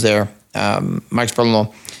family was there, Mike's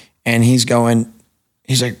brother-in-law, and he's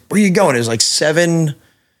like, where you going? It was like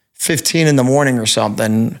 7:15 in the morning or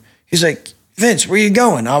something. He's like, Vince, where you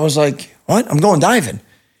going? I was like, what? I'm going diving.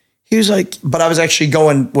 He was like, but I was actually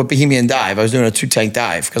going with Bohemian Dive. I was doing a 2-tank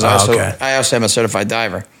dive because I also am a certified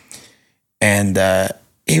diver. And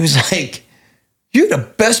he was like, you're the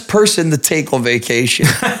best person to take on vacation.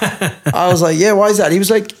 I was like, yeah, why is that? He was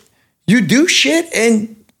like, you do shit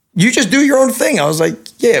and you just do your own thing. I was like,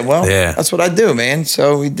 yeah, that's what I do, man.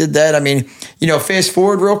 So we did that. I mean, fast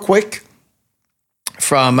forward real quick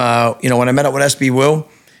from, when I met up with SB Wu,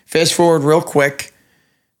 fast forward real quick.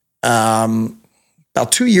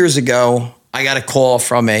 About 2 years ago, I got a call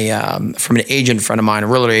from an agent friend of mine, a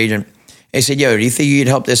realtor agent. He said, yo, do you think you'd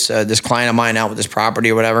help this client of mine out with this property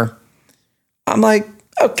or whatever? I'm like,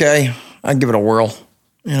 okay, I'd give it a whirl.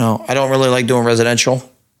 I don't really like doing residential.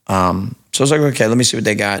 So I was like, okay, let me see what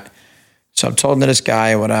they got. So I'm talking to this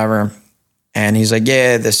guy or whatever. And he's like,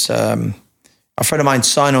 yeah, a friend of mine's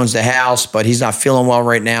son owns the house, but he's not feeling well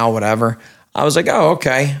right now, whatever. I was like, oh,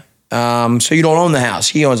 okay. So you don't own the house.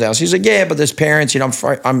 He owns the house. He's like, yeah, but there's parents,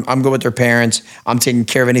 I'm good with their parents. I'm taking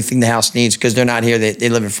care of anything the house needs because they're not here. They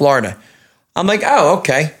live in Florida. I'm like, oh,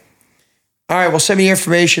 okay. All right, well, send me your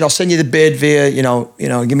information. I'll send you the bid via,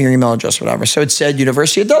 give me your email address, whatever. So it said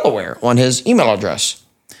University of Delaware on his email address.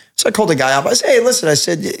 So I called the guy up. I said, hey, listen, I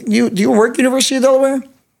said, do you work University of Delaware?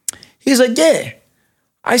 He's like, yeah.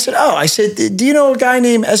 I said, do you know a guy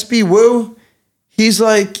named SB Wu? He's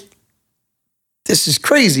like, this is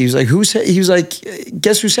crazy. He was like,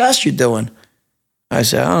 guess whose house you doing? I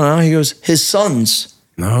said, I don't know. He goes, his son's.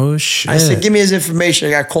 No shit. I said, give me his information.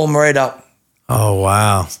 I got to call him right up. Oh,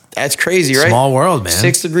 wow. That's crazy, right? Small world, man.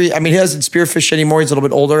 6 degrees. I mean, he doesn't spearfish anymore. He's a little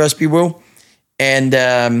bit older, SB Wu.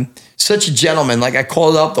 and such a gentleman. Like I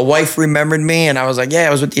called up, the wife remembered me, and I was like, yeah, I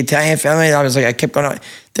was with the Italian family. And I was like, I kept going on.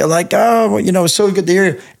 They're like, oh, well, you know, it's so good to hear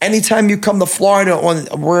you. Anytime you come to Florida,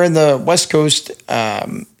 we're in the West Coast,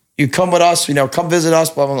 you come with us, you know, come visit us.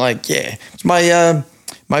 But I'm like, yeah, it's my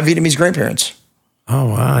Vietnamese grandparents. Oh,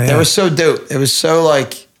 wow. Yeah. They were so dope. It was so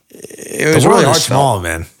like, it was really heartfelt. Small,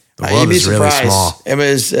 man. The world is really small. It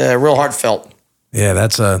was real heartfelt. Yeah,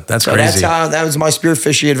 that's crazy. That was my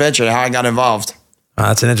spearfishing adventure, how I got involved.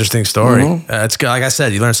 That's an interesting story. It's good. Like I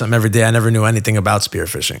said, you learn something every day. I never knew anything about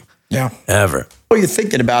spearfishing. Yeah. Ever. What you're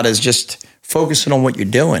thinking about is just focusing on what you're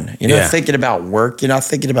doing. You're not thinking about work. You're not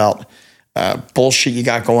thinking about bullshit you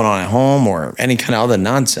got going on at home or any kind of other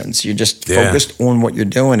nonsense. You're just focused on what you're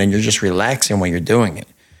doing, and you're just relaxing when you're doing it.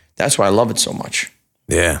 That's why I love it so much.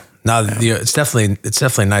 Yeah. No, it's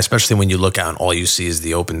definitely nice, especially when you look out and all you see is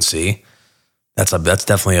the open sea. That's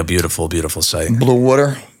definitely a beautiful, beautiful sight. Blue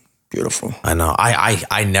water, beautiful. I know.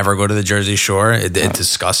 I never go to the Jersey Shore. It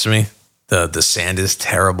disgusts me. The sand is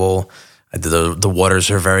terrible. The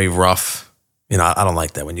waters are very rough. You know, I don't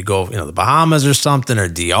like that. When you go, you know, the Bahamas or something, or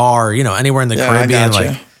DR, you know, anywhere in the Caribbean,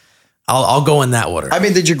 like I'll go in that water. I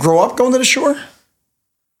mean, did you grow up going to the shore?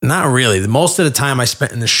 Not really. Most of the time I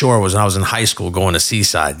spent in the shore was when I was in high school, going to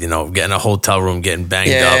Seaside, you know, getting a hotel room, getting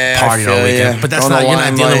banged up, partying all weekend. Yeah. But that's you're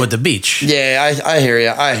not dealing with the beach. Yeah, I hear you.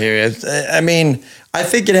 I hear you. I mean, I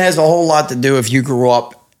think it has a whole lot to do if you grew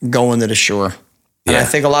up going to the shore. And I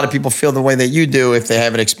think a lot of people feel the way that you do if they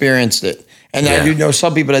haven't experienced it. And I do know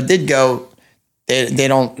some people that did go, they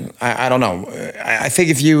don't, I don't know. I think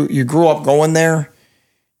if you grew up going there,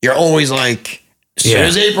 you're always like, as soon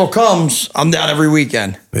as April comes, I'm down every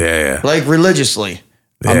weekend. Yeah. Like religiously.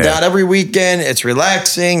 Yeah. I'm down every weekend. It's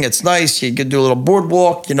relaxing. It's nice. You can do a little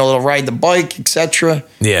boardwalk, you know, a little ride the bike, etc.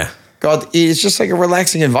 Yeah. God, it's just like a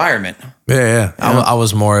relaxing environment. Yeah. I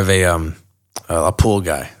was more of a pool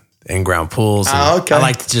guy. In-ground pools. Okay. I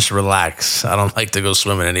like to just relax. I don't like to go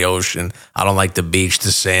swimming in the ocean. I don't like the beach,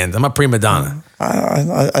 the sand. I'm a prima donna. I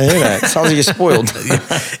hear that. It sounds like you're spoiled.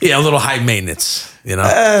 Yeah, a little high maintenance, you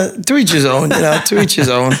know. To each his own, you know, to each his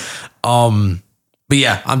own. But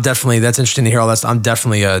yeah, that's interesting to hear all that stuff. I'm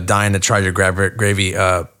definitely dying to try your gravy.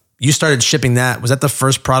 You started shipping that. Was that the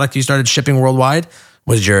first product you started shipping worldwide?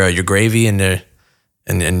 Was your gravy and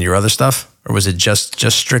your other stuff? Or was it just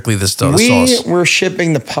strictly the sauce? We were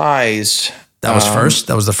shipping the pies. That was first?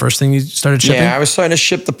 That was the first thing you started shipping? Yeah, I was starting to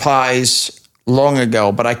ship the pies long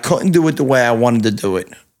ago, but I couldn't do it the way I wanted to do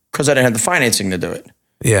it because I didn't have the financing to do it.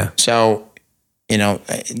 Yeah. So, you know,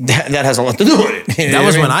 that has a lot to do with it. That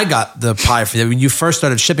was when I got the pie. When you first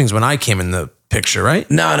started shipping is when I came in the picture, right?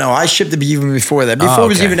 No, I shipped it even before that. Before it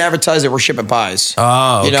was even advertised that we're shipping pies.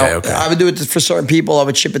 Oh, okay, okay. I would do it for certain people. I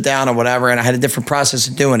would ship it down or whatever, and I had a different process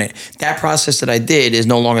of doing it. That process that I did is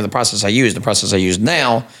no longer the process I use. The process I use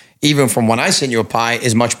now, even from when I sent you a pie,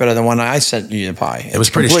 is much better than when I sent you a pie. It was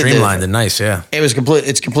pretty streamlined and nice, yeah. It's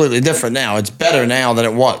completely different now. It's better now than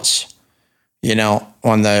it was, you know,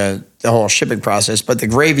 on the whole shipping process. But the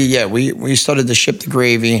gravy, we started to ship the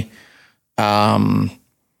gravy.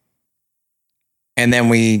 And then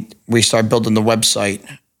we started building the website.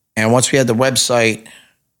 And once we had the website,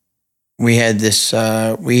 we had this,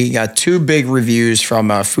 we got 2 big reviews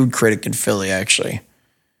from a food critic in Philly, actually.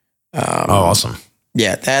 Awesome.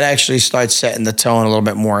 Yeah, that actually started setting the tone a little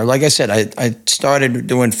bit more. Like I said, I started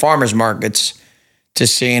doing farmers markets to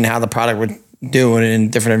seeing how the product would do in a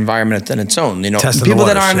different environment than its own. You know, Testing people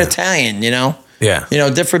waters, that aren't Italian, you know? Yeah. You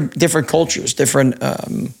know, different cultures, different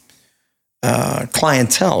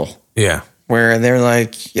clientele. Yeah. Where they're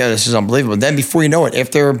like, yeah, this is unbelievable. Then before you know it,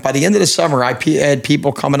 by the end of the summer, I had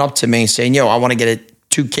people coming up to me saying, yo, I want to get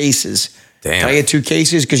 2 cases. Damn. Can I get 2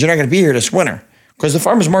 cases? Because you're not going to be here this winter. Because the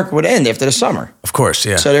farmer's market would end after the summer. Of course,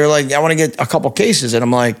 yeah. So they were like, I want to get a couple cases. And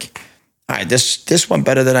I'm like, all right, this went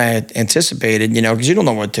better than I had anticipated, you know, because you don't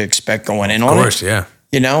know what to expect going in on it. Of course, yeah.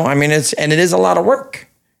 You know, I mean, it is a lot of work.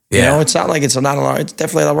 Yeah. You know, it's not like it's not a lot. It's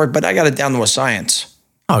definitely a lot of work, but I got it down to a science.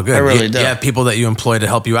 Oh, good. I really do. You have people that you employ to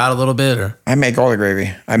help you out a little bit? Or I make all the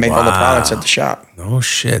gravy. I make all the products at the shop. Oh,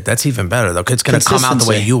 shit. That's even better, though. It's going to come out the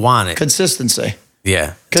way you want it. Consistency.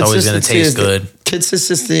 Yeah. It's always going to taste good.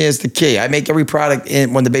 Consistency is the key. I make every product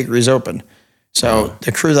when the bakery is open. So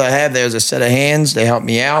the crew that I have there is a set of hands. They help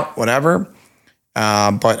me out, whatever.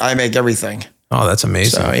 But I make everything. Oh, that's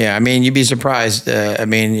amazing. So, yeah, I mean, you'd be surprised. I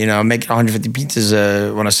mean, you know, I'm making 150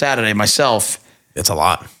 pizzas on a Saturday myself. It's a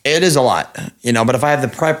lot. It is a lot, you know, but if I have the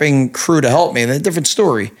prepping crew to help me, then a different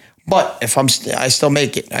story. But if I still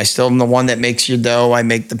make it. I still am the one that makes your dough. I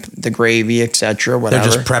make the gravy, etc. Whatever.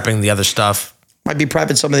 They're just prepping the other stuff. Might be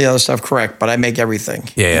prepping some of the other stuff, correct, but I make everything.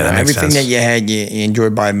 Yeah, that makes everything sense. that you had, you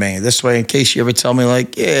enjoyed by me. This way, in case you ever tell me,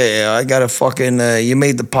 like, yeah, I got a fucking, you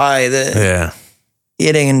made the pie. Yeah.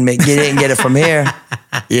 You didn't get it from here.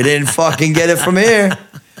 You didn't fucking get it from here.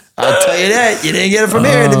 I'll tell you that. You didn't get it from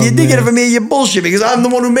here. And if you did get it from here, you're bullshit because I'm the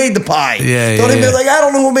one who made the pie. Don't even be like, I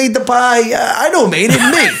don't know who made the pie. I know who made it.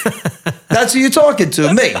 Me. That's who you're talking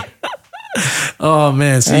to, me. Oh,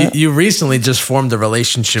 man. So you recently just formed a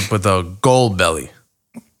relationship with a Gold Belly.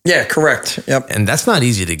 Yeah, correct. Yep. And that's not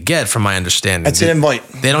easy to get, from my understanding. It's an invite.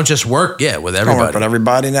 They don't just work, with everybody. Don't work with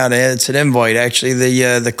everybody. No, it's an invite. Actually,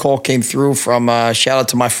 the call came through from, shout out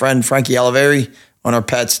to my friend Frankie Oliveri on our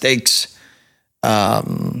Pat Steaks.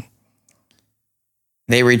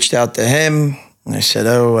 They reached out to him, and they said,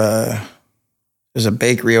 there's a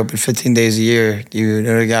bakery open 15 days a year. Do you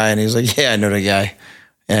know the guy? And he was like, yeah, I know the guy.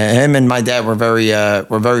 Him and my dad were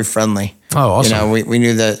very friendly. Oh, awesome. You know, we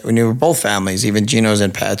knew both families, even Gino's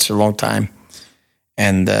and Pat's, for a long time.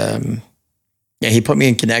 And he put me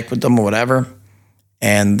in connect with them or whatever.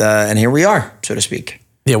 And here we are, so to speak.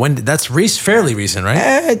 Yeah, that's fairly recent,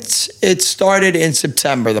 right? It started in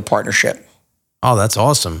September, the partnership. Oh, that's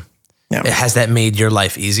awesome. Yeah. Has that made your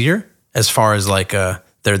life easier as far as like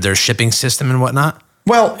their shipping system and whatnot?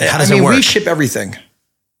 Well, how does it work? We ship everything.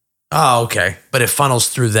 Oh, okay. But it funnels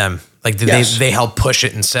through them. Like they help push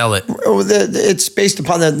it and sell it. It's based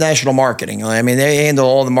upon the national marketing. I mean, they handle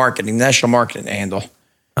all the marketing, national marketing they handle.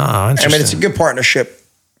 Oh, interesting. I mean, it's a good partnership.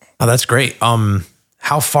 Oh, that's great.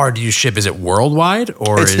 How far do you ship? Is it worldwide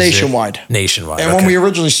or it's nationwide? Nationwide. And when we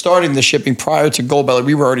originally started the shipping prior to Gold Belly,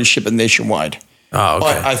 we were already shipping nationwide. Oh, okay.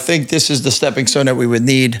 But I think this is the stepping stone that we would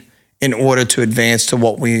need in order to advance to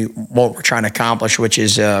what we're trying to accomplish, which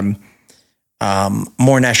is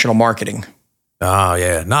more national marketing. Oh,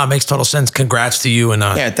 yeah. No, it makes total sense. Congrats to you and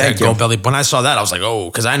thank you. Gold Belly. When I saw that, I was like, oh,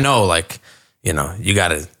 because I know, like, you know, you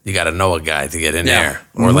gotta know a guy to get in there.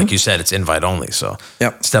 Or like you said, it's invite only. So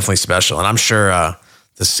it's definitely special. And I'm sure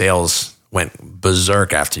the sales went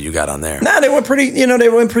berserk after you got on there. No, they went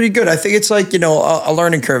pretty good. I think it's like, a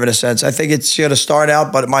learning curve in a sense. I think it's going to start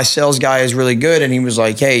out, but my sales guy is really good. And he was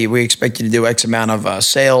like, hey, we expect you to do X amount of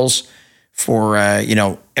sales for,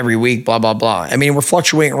 every week, blah, blah, blah. I mean, we're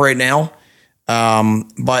fluctuating right now.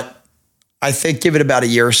 But I think give it about a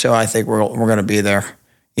year or so, I think we're going to be there.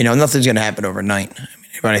 Nothing's going to happen overnight. I mean,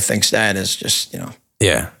 everybody thinks that is just,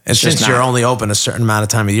 Yeah. And since you're only open a certain amount of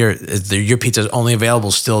time a year, your pizza is only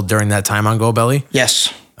available still during that time on Gold Belly?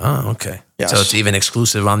 Yes. Oh, okay. Yes. So it's even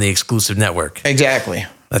exclusive on the exclusive network. Exactly.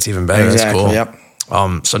 That's even better. Exactly. That's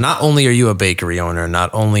cool. Yep. So not only are you a bakery owner, not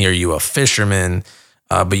only are you a fisherman,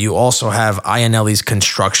 but you also have Iannelli's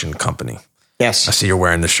construction company. Yes. I see you're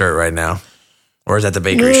wearing the shirt right now. Or is that the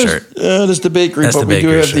bakery shirt? Yeah, that's the bakery, but we do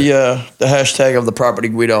have the hashtag of the property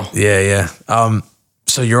Guido. Yeah.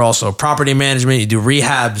 So you're also property management. You do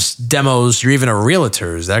rehabs, demos. You're even a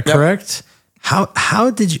realtor. Is that correct? How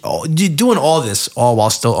did you doing all this all while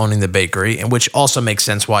still owning the bakery, and which also makes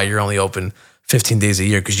sense why you're only open 15 days a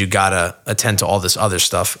year because you gotta attend to all this other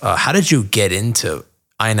stuff. How did you get into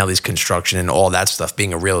Iannelli's construction and all that stuff,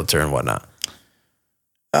 being a realtor and whatnot?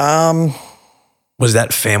 Was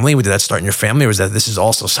that family? Did that start in your family, or was this is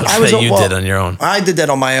also something that you did on your own? I did that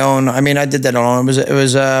on my own. I mean, I did that on my own. It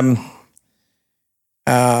was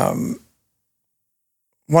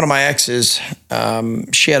one of my exes.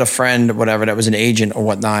 She had a friend, whatever, that was an agent or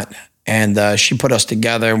whatnot, and she put us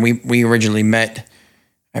together. And we originally met,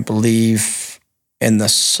 I believe, in the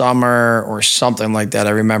summer or something like that.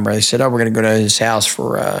 I remember they said, "Oh, we're gonna go to his house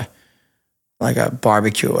for like a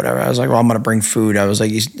barbecue or whatever." I was like, well, I'm going to bring food. I was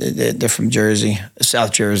like, they're from Jersey,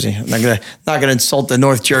 South Jersey. I'm not going to insult the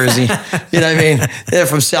North Jersey. You know what I mean? They're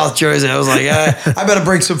from South Jersey. I was like, I better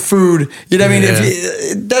bring some food. You know what I mean?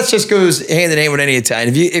 That just goes hand in hand with any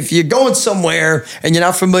Italian. If you're going somewhere and you're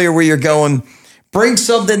not familiar where you're going, bring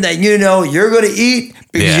something that you're going to eat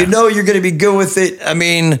because you're going to be good with it. I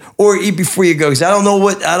mean, or eat before you go. Because I don't know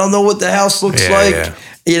what the house looks like. Yeah.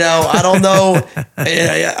 I don't know.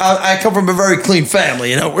 I come from a very clean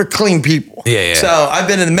family. We're clean people. Yeah. So I've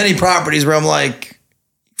been in many properties where I'm like,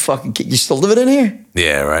 fucking, you still living in here?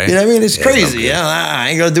 Yeah, right. You know what I mean? It's crazy. I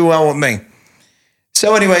ain't gonna do well with me.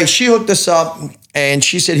 So anyway, she hooked us up, and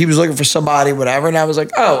she said he was looking for somebody, whatever. And I was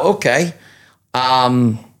like, oh, okay.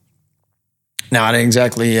 Now I didn't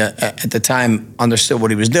exactly at the time understood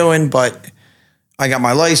what he was doing, but I got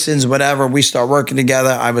my license, whatever. We start working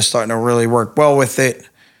together. I was starting to really work well with it.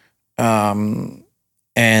 And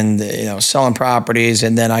selling properties,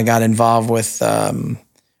 and then I got involved with some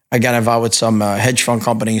hedge fund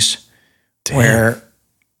companies. Damn. Where,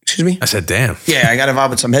 excuse me? I said, damn. Yeah, I got involved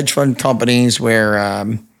with some hedge fund companies where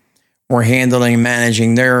we're handling and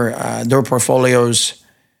managing their portfolios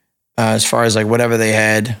as far as like whatever they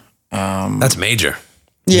had. That's major.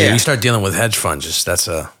 Yeah. You start dealing with hedge funds,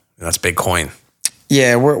 that's big coin.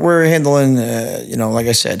 Yeah, we're handling, like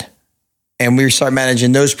I said, and we start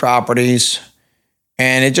managing those properties,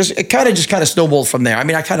 and it kind of snowballed from there. I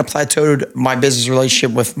mean, I kind of plateaued my business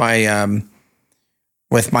relationship with my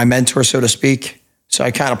mentor, so to speak. So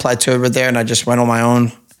I kind of plateaued right there, and I just went on my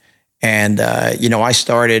own. And I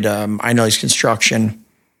started Iannelli's Construction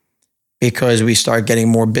because we started getting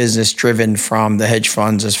more business driven from the hedge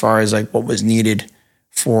funds as far as like what was needed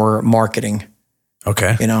for marketing.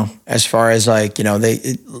 Okay. As far as like,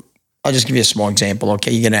 I'll just give you a small example.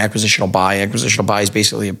 Okay. You get an acquisitional buy. Acquisitional buy is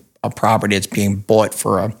basically a property that's being bought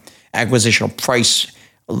for a acquisitional price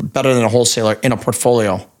better than a wholesaler in a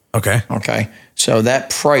portfolio. Okay. Okay. So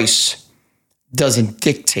that price doesn't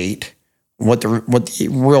dictate what the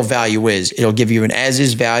real value is. It'll give you an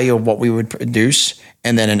as-is value of what we would produce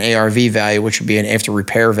and then an ARV value, which would be an after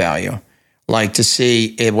repair value. Like to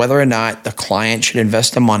see whether or not the client should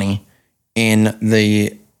invest the money in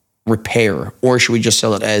the repair, or should we just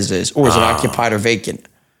sell it as is, or is it occupied or vacant?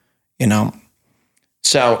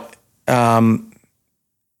 So, and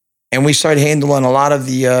we started handling a lot of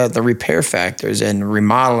the repair factors and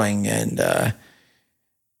remodeling and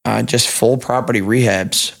just full property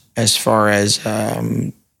rehabs as far as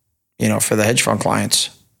for the hedge fund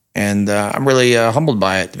clients. And I'm really humbled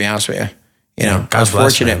by it, to be honest with you. I was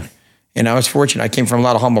fortunate. I was fortunate. I came from a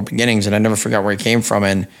lot of humble beginnings, and I never forgot where I came from.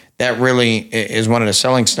 And that really is one of the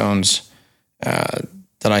selling stones that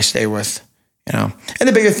I stay with. And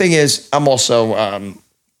the bigger thing is, I'm also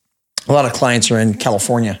a lot of clients are in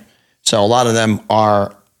California, so a lot of them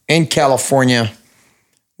are in California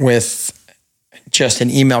with just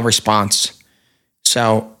an email response.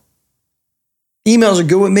 So emails are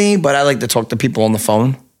good with me, but I like to talk to people on the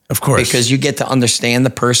phone. Of course, because you get to understand the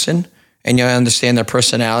person. And you understand their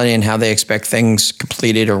personality and how they expect things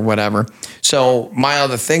completed or whatever. So my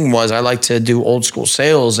other thing was I like to do old school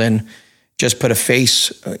sales and just put a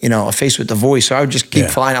face with the voice. So I would just keep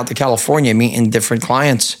flying out to California, meeting different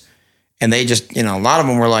clients. And they just, a lot of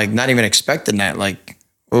them were like not even expecting that. Like,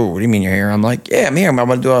 oh, what do you mean you're here? I'm like, yeah, I'm here. I'm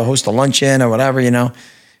going to host a luncheon or whatever,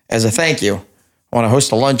 as a thank you. I want to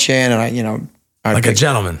host a luncheon and like a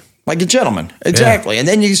gentleman. Like a gentleman. Exactly. Yeah. And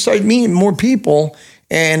then you start meeting more people.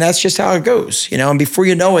 And that's just how it goes, And before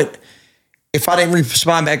you know it, if I didn't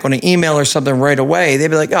respond back on an email or something right away, they'd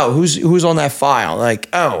be like, "Oh, who's on that file?" Like,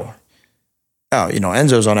 "Oh,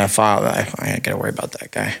 Enzo's on that file. I ain't gotta worry about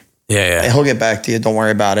that guy. Yeah. He'll get back to you. Don't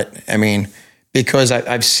worry about it." I mean, because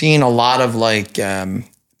I've seen a lot of like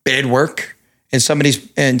bad work in some of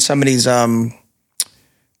these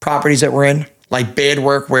properties that we're in, like bad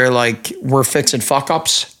work where like we're fixing fuck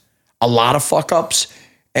ups, a lot of fuck ups,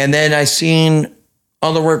 and then I seen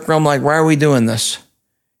other work where I'm like, why are we doing this?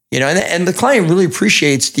 And the client really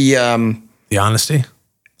appreciates the honesty.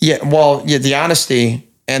 The honesty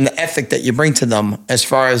and the ethic that you bring to them as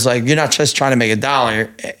far as like, you're not just trying to make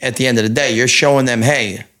 $1 at the end of the day. You're showing them,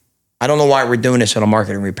 hey, I don't know why we're doing this in a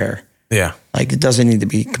marketing repair. Yeah. Like it doesn't need to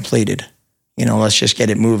be completed. Let's just get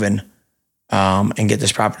it moving and get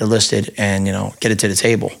this property listed and, get it to the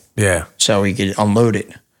table. Yeah. So we could unload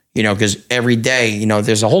it, because every day,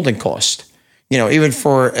 there's a holding cost. Even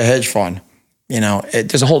for a hedge fund,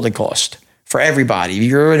 there's a holding cost for everybody. If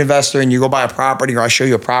you're an investor and you go buy a property or I show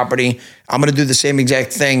you a property, I'm going to do the same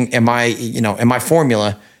exact thing in my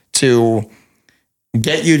formula to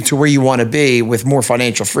get you to where you want to be with more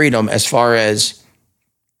financial freedom as far as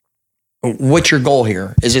what's your goal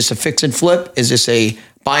here? Is this a fix and flip? Is this a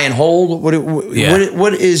buy and hold?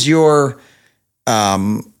 What is your,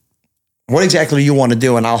 what exactly do you want to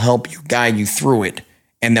do? And I'll help you guide you through it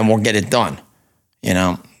and then we'll get it done.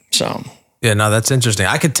 So. Yeah, no, that's interesting.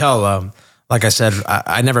 I could tell, like I said,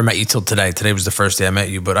 I never met you till today. Today was the first day I met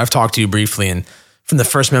you, but I've talked to you briefly. And from the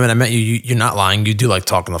first moment I met you, you're not lying. You do like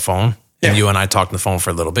talking on the phone. Yeah. And you and I talked on the phone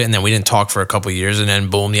for a little bit. And then we didn't talk for a couple of years. And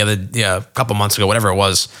then boom, a couple months ago, whatever it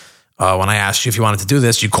was, when I asked you if you wanted to do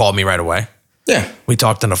this, you called me right away. Yeah. We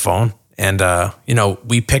talked on the phone. And,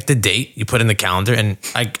 we picked a date. You put in the calendar. And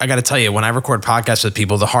I got to tell you, when I record podcasts with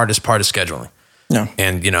people, the hardest part is scheduling. Yeah.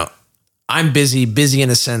 And, I'm busy in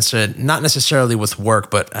a sense, not necessarily with work,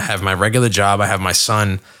 but I have my regular job. I have my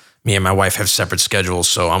son. Me and my wife have separate schedules.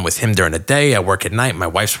 So I'm with him during the day. I work at night. My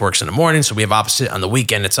wife works in the morning. So we have opposite. On the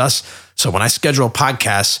weekend, it's us. So when I schedule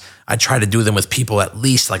podcasts, I try to do them with people at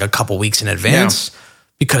least like a couple weeks in advance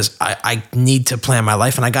because I need to plan my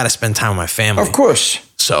life and I got to spend time with my family. Of course.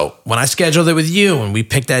 So when I scheduled it with you and we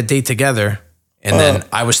picked that date together, And then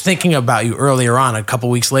I was thinking about you earlier on, a couple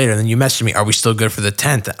weeks later, and then you messaged me, are we still good for the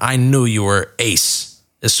 10th? I knew you were ace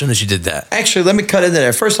as soon as you did that. Actually, let me cut into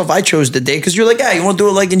there. First off, I chose the date because you're like, you want to do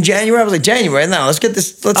it like in January? I was like, January? No, let's get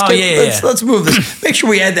this. Let's move this. Make sure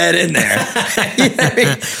we add that in there.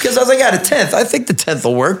 Because I was like, the 10th. I think the 10th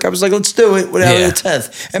will work. I was like, let's do it without the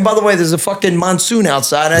 10th. And by the way, there's a fucking monsoon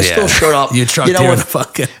outside. And I still showed up. You trucked here with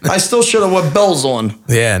fucking. I still showed up with bells on.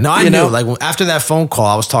 Yeah, no, I knew. Like after that phone call,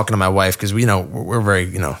 I was talking to my wife because we're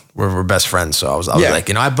very, we're best friends. So I was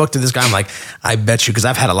like, I booked to this guy. I'm like, I bet you, because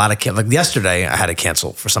I've had a lot of, like yesterday, I had to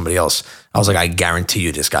cancel for somebody else. I was like, I guarantee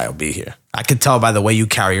you this guy will be here. I could tell by the way you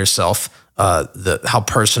carry yourself, how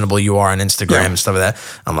personable you are on Instagram and stuff like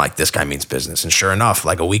that. I'm like, this guy means business. And sure enough,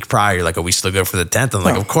 like a week prior, you're like, are we still good for the 10th? I'm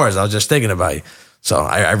like, of course. I was just thinking about you. So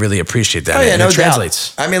I really appreciate that. And it no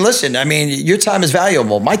translates. Doubt. I mean, listen, your time is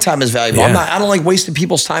valuable. My time is valuable. Yeah. I don't like wasting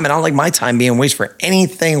people's time, and I don't like my time being wasted for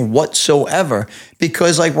anything whatsoever,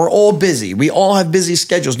 because like we're all busy. We all have busy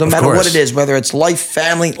schedules, no matter what it is, whether it's life,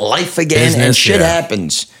 family, life again, business, and shit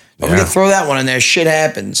happens. I'm going to throw that one in there. Shit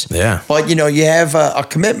happens. Yeah. But, you have a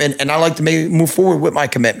commitment, and I like to maybe move forward with my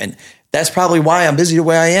commitment. That's probably why I'm busy the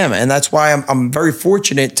way I am. And that's why I'm very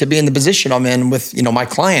fortunate to be in the position I'm in with, my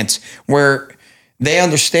clients, where they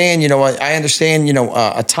understand, I understand,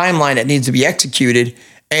 a timeline that needs to be executed.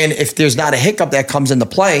 And if there's not a hiccup that comes into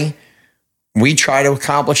play, we try to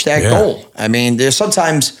accomplish that goal. I mean, there's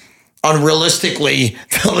sometimes unrealistically,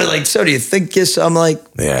 like, so do you think this? I'm like,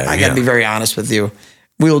 I got to be very honest with you.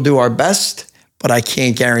 We'll do our best, but I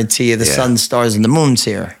can't guarantee you the sun, stars, and the moon's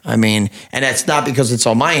here. I mean, and that's not because it's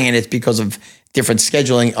on my hand. It's because of different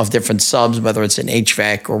scheduling of different subs, whether it's an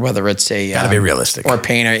HVAC or whether it's a... Got to be realistic. Or a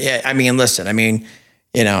painter. Yeah, I mean, listen, and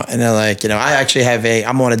they're like, I actually have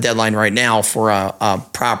I'm on a deadline right now for a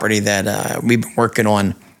property that we've been working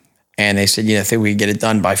on. And they said, I think we can get it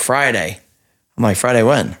done by Friday. I'm like, Friday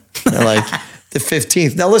when? They're like... the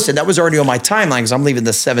 15th. Now, listen, that was already on my timeline because I'm leaving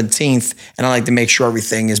the 17th, and I like to make sure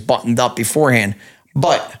everything is buttoned up beforehand.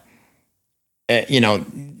 But,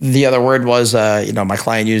 the other word was, my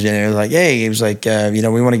client used it, and it was like, hey, he was like,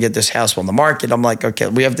 we want to get this house on the market. I'm like, okay,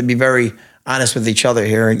 we have to be very honest with each other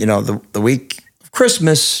here. The week of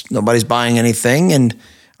Christmas, nobody's buying anything, and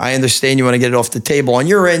I understand you want to get it off the table on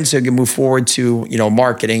your end so you can move forward to,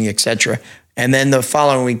 marketing, etc. And then the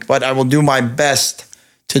following week, but I will do my best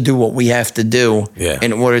to do what we have to do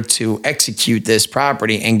in order to execute this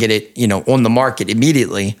property and get it, on the market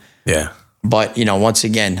immediately. Yeah. But, once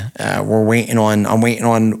again, I'm waiting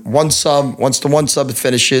on one sub. Once the one sub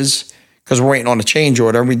finishes, because we're waiting on a change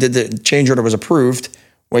order. The change order was approved,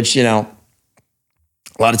 which, a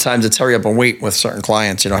lot of times it's hurry up and wait with certain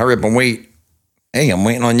clients, hurry up and wait. Hey, I'm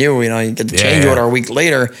waiting on you. You get the change order a week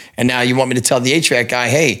later. And now you want me to tell the HVAC guy,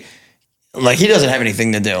 hey, like, he doesn't have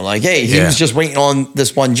anything to do. Like, hey, he was just waiting on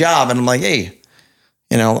this one job. And I'm like, hey,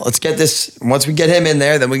 let's get this. Once we get him in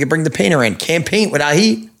there, then we can bring the painter in. Can't paint without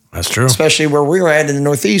heat. That's true. Especially where we're at in the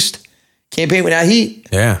Northeast. Can't paint without heat.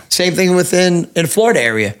 Yeah. Same thing in the Florida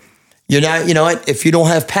area. You're not, what? If you don't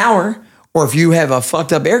have power or if you have a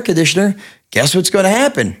fucked up air conditioner, guess what's going to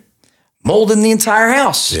happen? Mold in the entire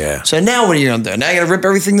house. Yeah. So now what are you going to do? Now you got to rip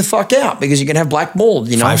everything the fuck out because you're going to have black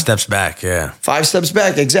mold, 5 steps back, yeah. 5 steps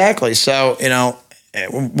back, exactly. So,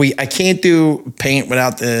 I can't do paint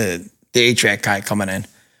without the HVAC guy coming in.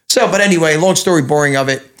 So, but anyway, long story boring of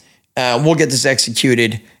it. We'll get this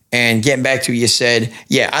executed. And getting back to what you said,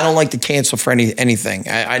 I don't like to cancel for anything.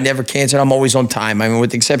 I never cancel. I'm always on time. I mean,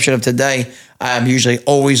 with the exception of today, I'm usually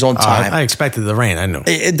always on time. I expected the rain. I know.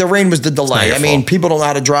 The rain was the delay. I mean, people don't know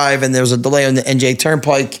how to drive, and there was a delay on the NJ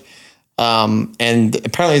Turnpike. And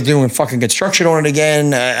apparently they're doing fucking construction on it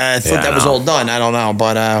again. I thought that was all done. I don't know,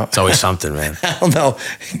 but it's always something, man. I don't know.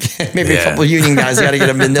 Maybe a couple of union guys got to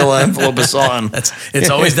get a manila envelope or something.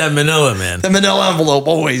 It's always that manila, man. The manila envelope,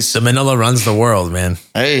 always. The manila runs the world, man.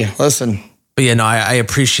 Hey, listen. But I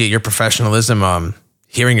appreciate your professionalism.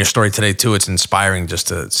 Hearing your story today too, it's inspiring just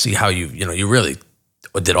to see how you really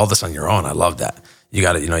did all this on your own. I love that. You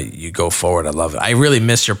got to, you go forward. I love it. I really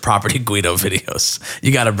miss your Property Guido videos.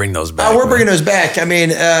 You got to bring those back. We're bringing those back. I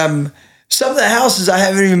mean, some of the houses I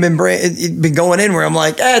haven't even been going in where I'm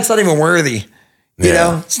like, it's not even worthy.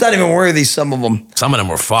 It's not even worthy, some of them. Some of them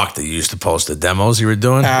were fucked that you used to post the demos you were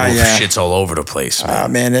doing. Shit's all over the place,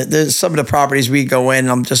 man. There's some of the properties we go in,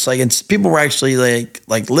 I'm just like, people were actually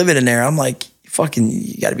like living in there. I'm like,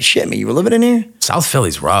 you got to be shitting me. You were living in here? South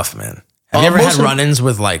Philly's rough, man. Have you ever had run-ins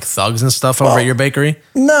with like thugs and stuff over at your bakery?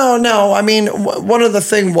 No. I mean, one of the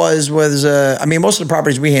thing was most of the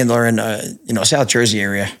properties we handle are in South Jersey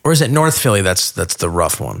area. Or is it North Philly? That's the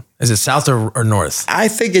rough one. Is it South or North? I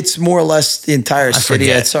think it's more or less the entire city.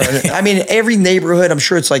 Every neighborhood. I'm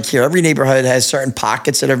sure it's like here. Every neighborhood has certain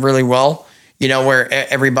pockets that are really well. Where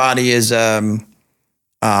everybody is.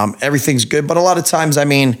 Everything's good, but a lot of times,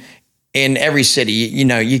 in every city,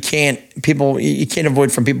 you can't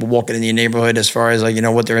avoid from people walking in your neighborhood as far as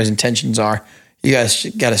what their intentions are. You guys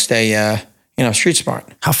got to stay, street smart.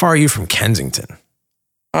 How far are you from Kensington?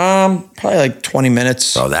 Probably like 20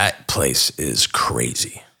 minutes. Bro, that place is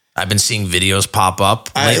crazy. I've been seeing videos pop up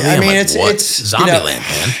lately. It's Zombieland,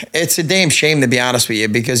 man. It's a damn shame, to be honest with you,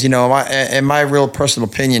 because in my real personal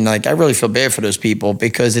opinion, like I really feel bad for those people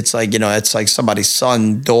because it's like it's like somebody's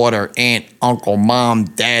son, daughter, aunt, uncle, mom,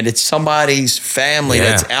 dad. It's somebody's family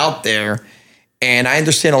that's out there, and I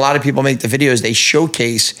understand a lot of people make the videos. They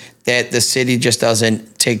showcase that the city just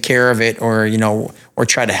doesn't take care of it, or or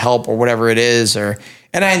try to help, or whatever it is,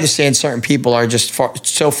 And I understand certain people are just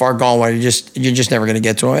so far gone where you're just never going to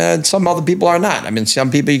get to them. And some other people are not.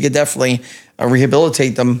 Some people you could definitely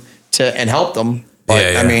rehabilitate them and help them. But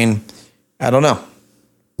I don't know.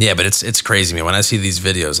 Yeah, but it's crazy, man. When I see these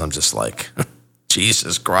videos, I'm just like,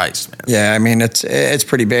 Jesus Christ, man. Yeah, it's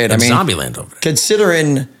pretty bad. Zombieland over there.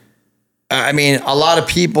 Considering, a lot of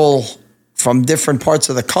people from different parts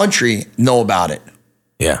of the country know about it.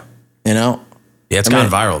 Yeah. Yeah, it's gone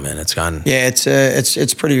viral, man. It's gone. Yeah,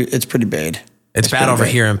 it's pretty bad. It's bad over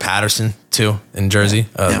here in Patterson too, in Jersey.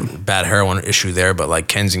 Bad heroin issue there, but like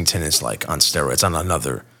Kensington is like on steroids. On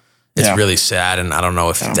another, it's really sad, and I don't know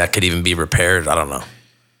if that could even be repaired. I don't know.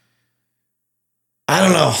 I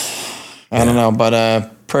don't know,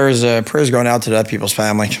 but prayers going out to that people's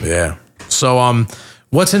family. Yeah. So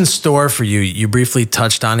what's in store for you? You briefly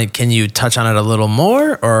touched on it. Can you touch on it a little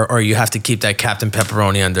more, or you have to keep that Captain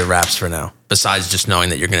Pepperoni under wraps for now? Besides just knowing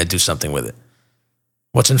that you're going to do something with it,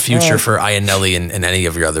 what's in future for Iannelli and any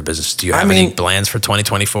of your other business? Do you have any plans for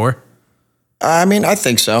 2024? I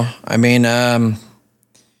think so. We're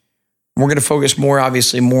going to focus more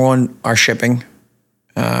on our shipping.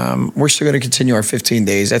 We're still going to continue our 15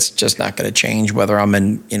 days. That's just not going to change whether I'm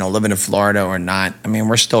living in Florida or not.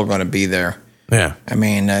 We're still going to be there. Yeah.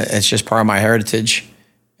 It's just part of my heritage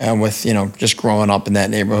with, just growing up in that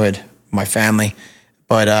neighborhood, my family.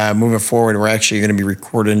 But moving forward, we're actually going to be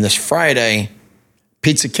recording this Friday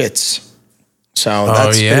pizza kits. So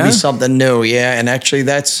that's going to be something new. Yeah. And actually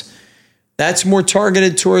that's more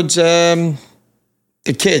targeted towards the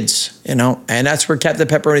kids, and that's where Captain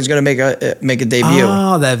Pepperoni is going to make a debut.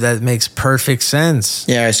 Oh, that makes perfect sense.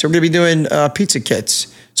 Yeah. So we're going to be doing pizza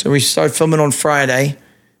kits. So we start filming on Friday,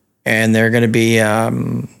 and they're going to be...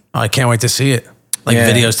 I can't wait to see it.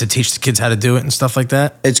 Videos to teach the kids how to do it and stuff like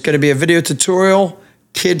that. It's going to be a video tutorial,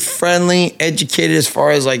 kid-friendly, educated as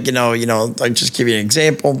far as like just give you an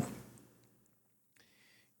example.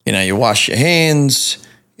 You wash your hands,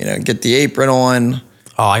 get the apron on.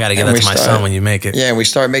 Oh, I got to get that to my son when you make it. Yeah, we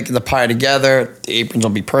start making the pie together. The aprons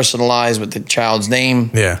will be personalized with the child's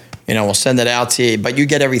name. Yeah. We'll send it out to you, but you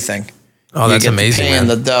get everything. Oh, that's amazing, man.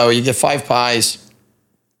 The dough, you get 5 pies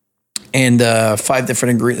and 5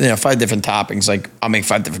 different ingredients, 5 different toppings. Like I'll make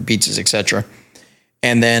 5 different pizzas, etc.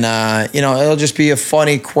 And then, it'll just be a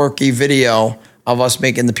funny, quirky video of us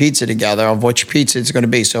making the pizza together, of which pizza it's going to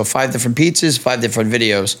be. So 5 different pizzas, 5 different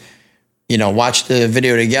videos. Watch the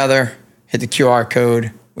video together, hit the QR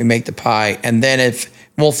code, we make the pie. And then if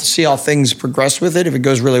we'll see how things progress with it, if it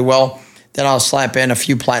goes really well, then I'll slap in a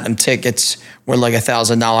few platinum tickets with like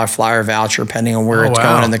 $1,000 flyer voucher, depending on where it's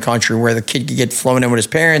going in the country, where the kid could get flown in with his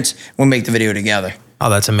parents. We'll make the video together. Oh,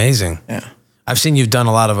 that's amazing. Yeah. I've seen you've done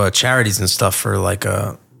a lot of charities and stuff for like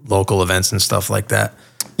local events and stuff like that.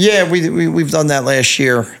 Yeah, we've done that last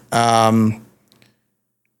year.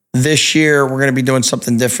 This year we're going to be doing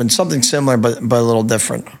something different, something similar, but a little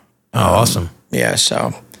different. Oh, awesome. Yeah,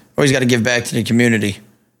 so always got to give back to the community.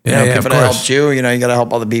 Yeah, people that helped you, you got to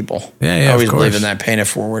help other people. Yeah, I always believe in that, paying it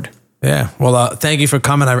forward. Yeah. Well, thank you for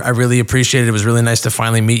coming. I really appreciate it. It was really nice to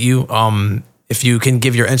finally meet you. If you can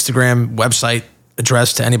give your Instagram website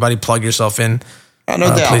address to anybody, plug yourself in. No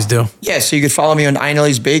doubt. Please do. Yeah, so you can follow me on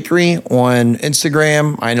Iannelli's Bakery on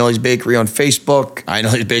Instagram, Iannelli's Bakery on Facebook,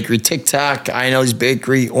 Iannelli's Bakery TikTok, Iannelli's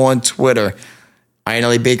Bakery on Twitter,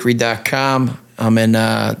 IannelliBakery.com. I'm in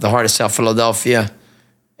the heart of South Philadelphia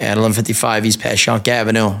at 1155 East Passyunk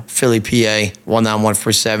Avenue, Philly, PA,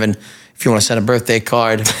 19147. If you want to send a birthday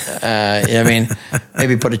card,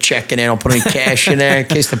 maybe put a check in there. Don't put any cash in there in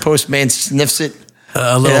case the postman sniffs it.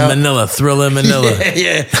 A little Manila, Thriller Manila.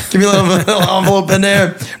 Yeah. Give me a little envelope in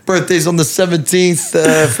there. Birthday's on the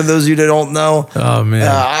 17th, for those of you that don't know. Oh, man.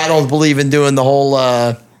 I don't believe in doing the whole,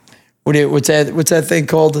 what's that thing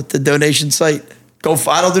called? The donation site?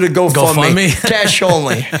 I don't do the GoFundMe. Cash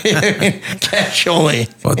only. Cash only.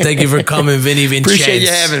 Well, thank you for coming, Vinny Vincent. Appreciate you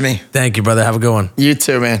having me. Thank you, brother. Have a good one. You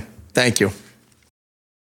too, man. Thank you.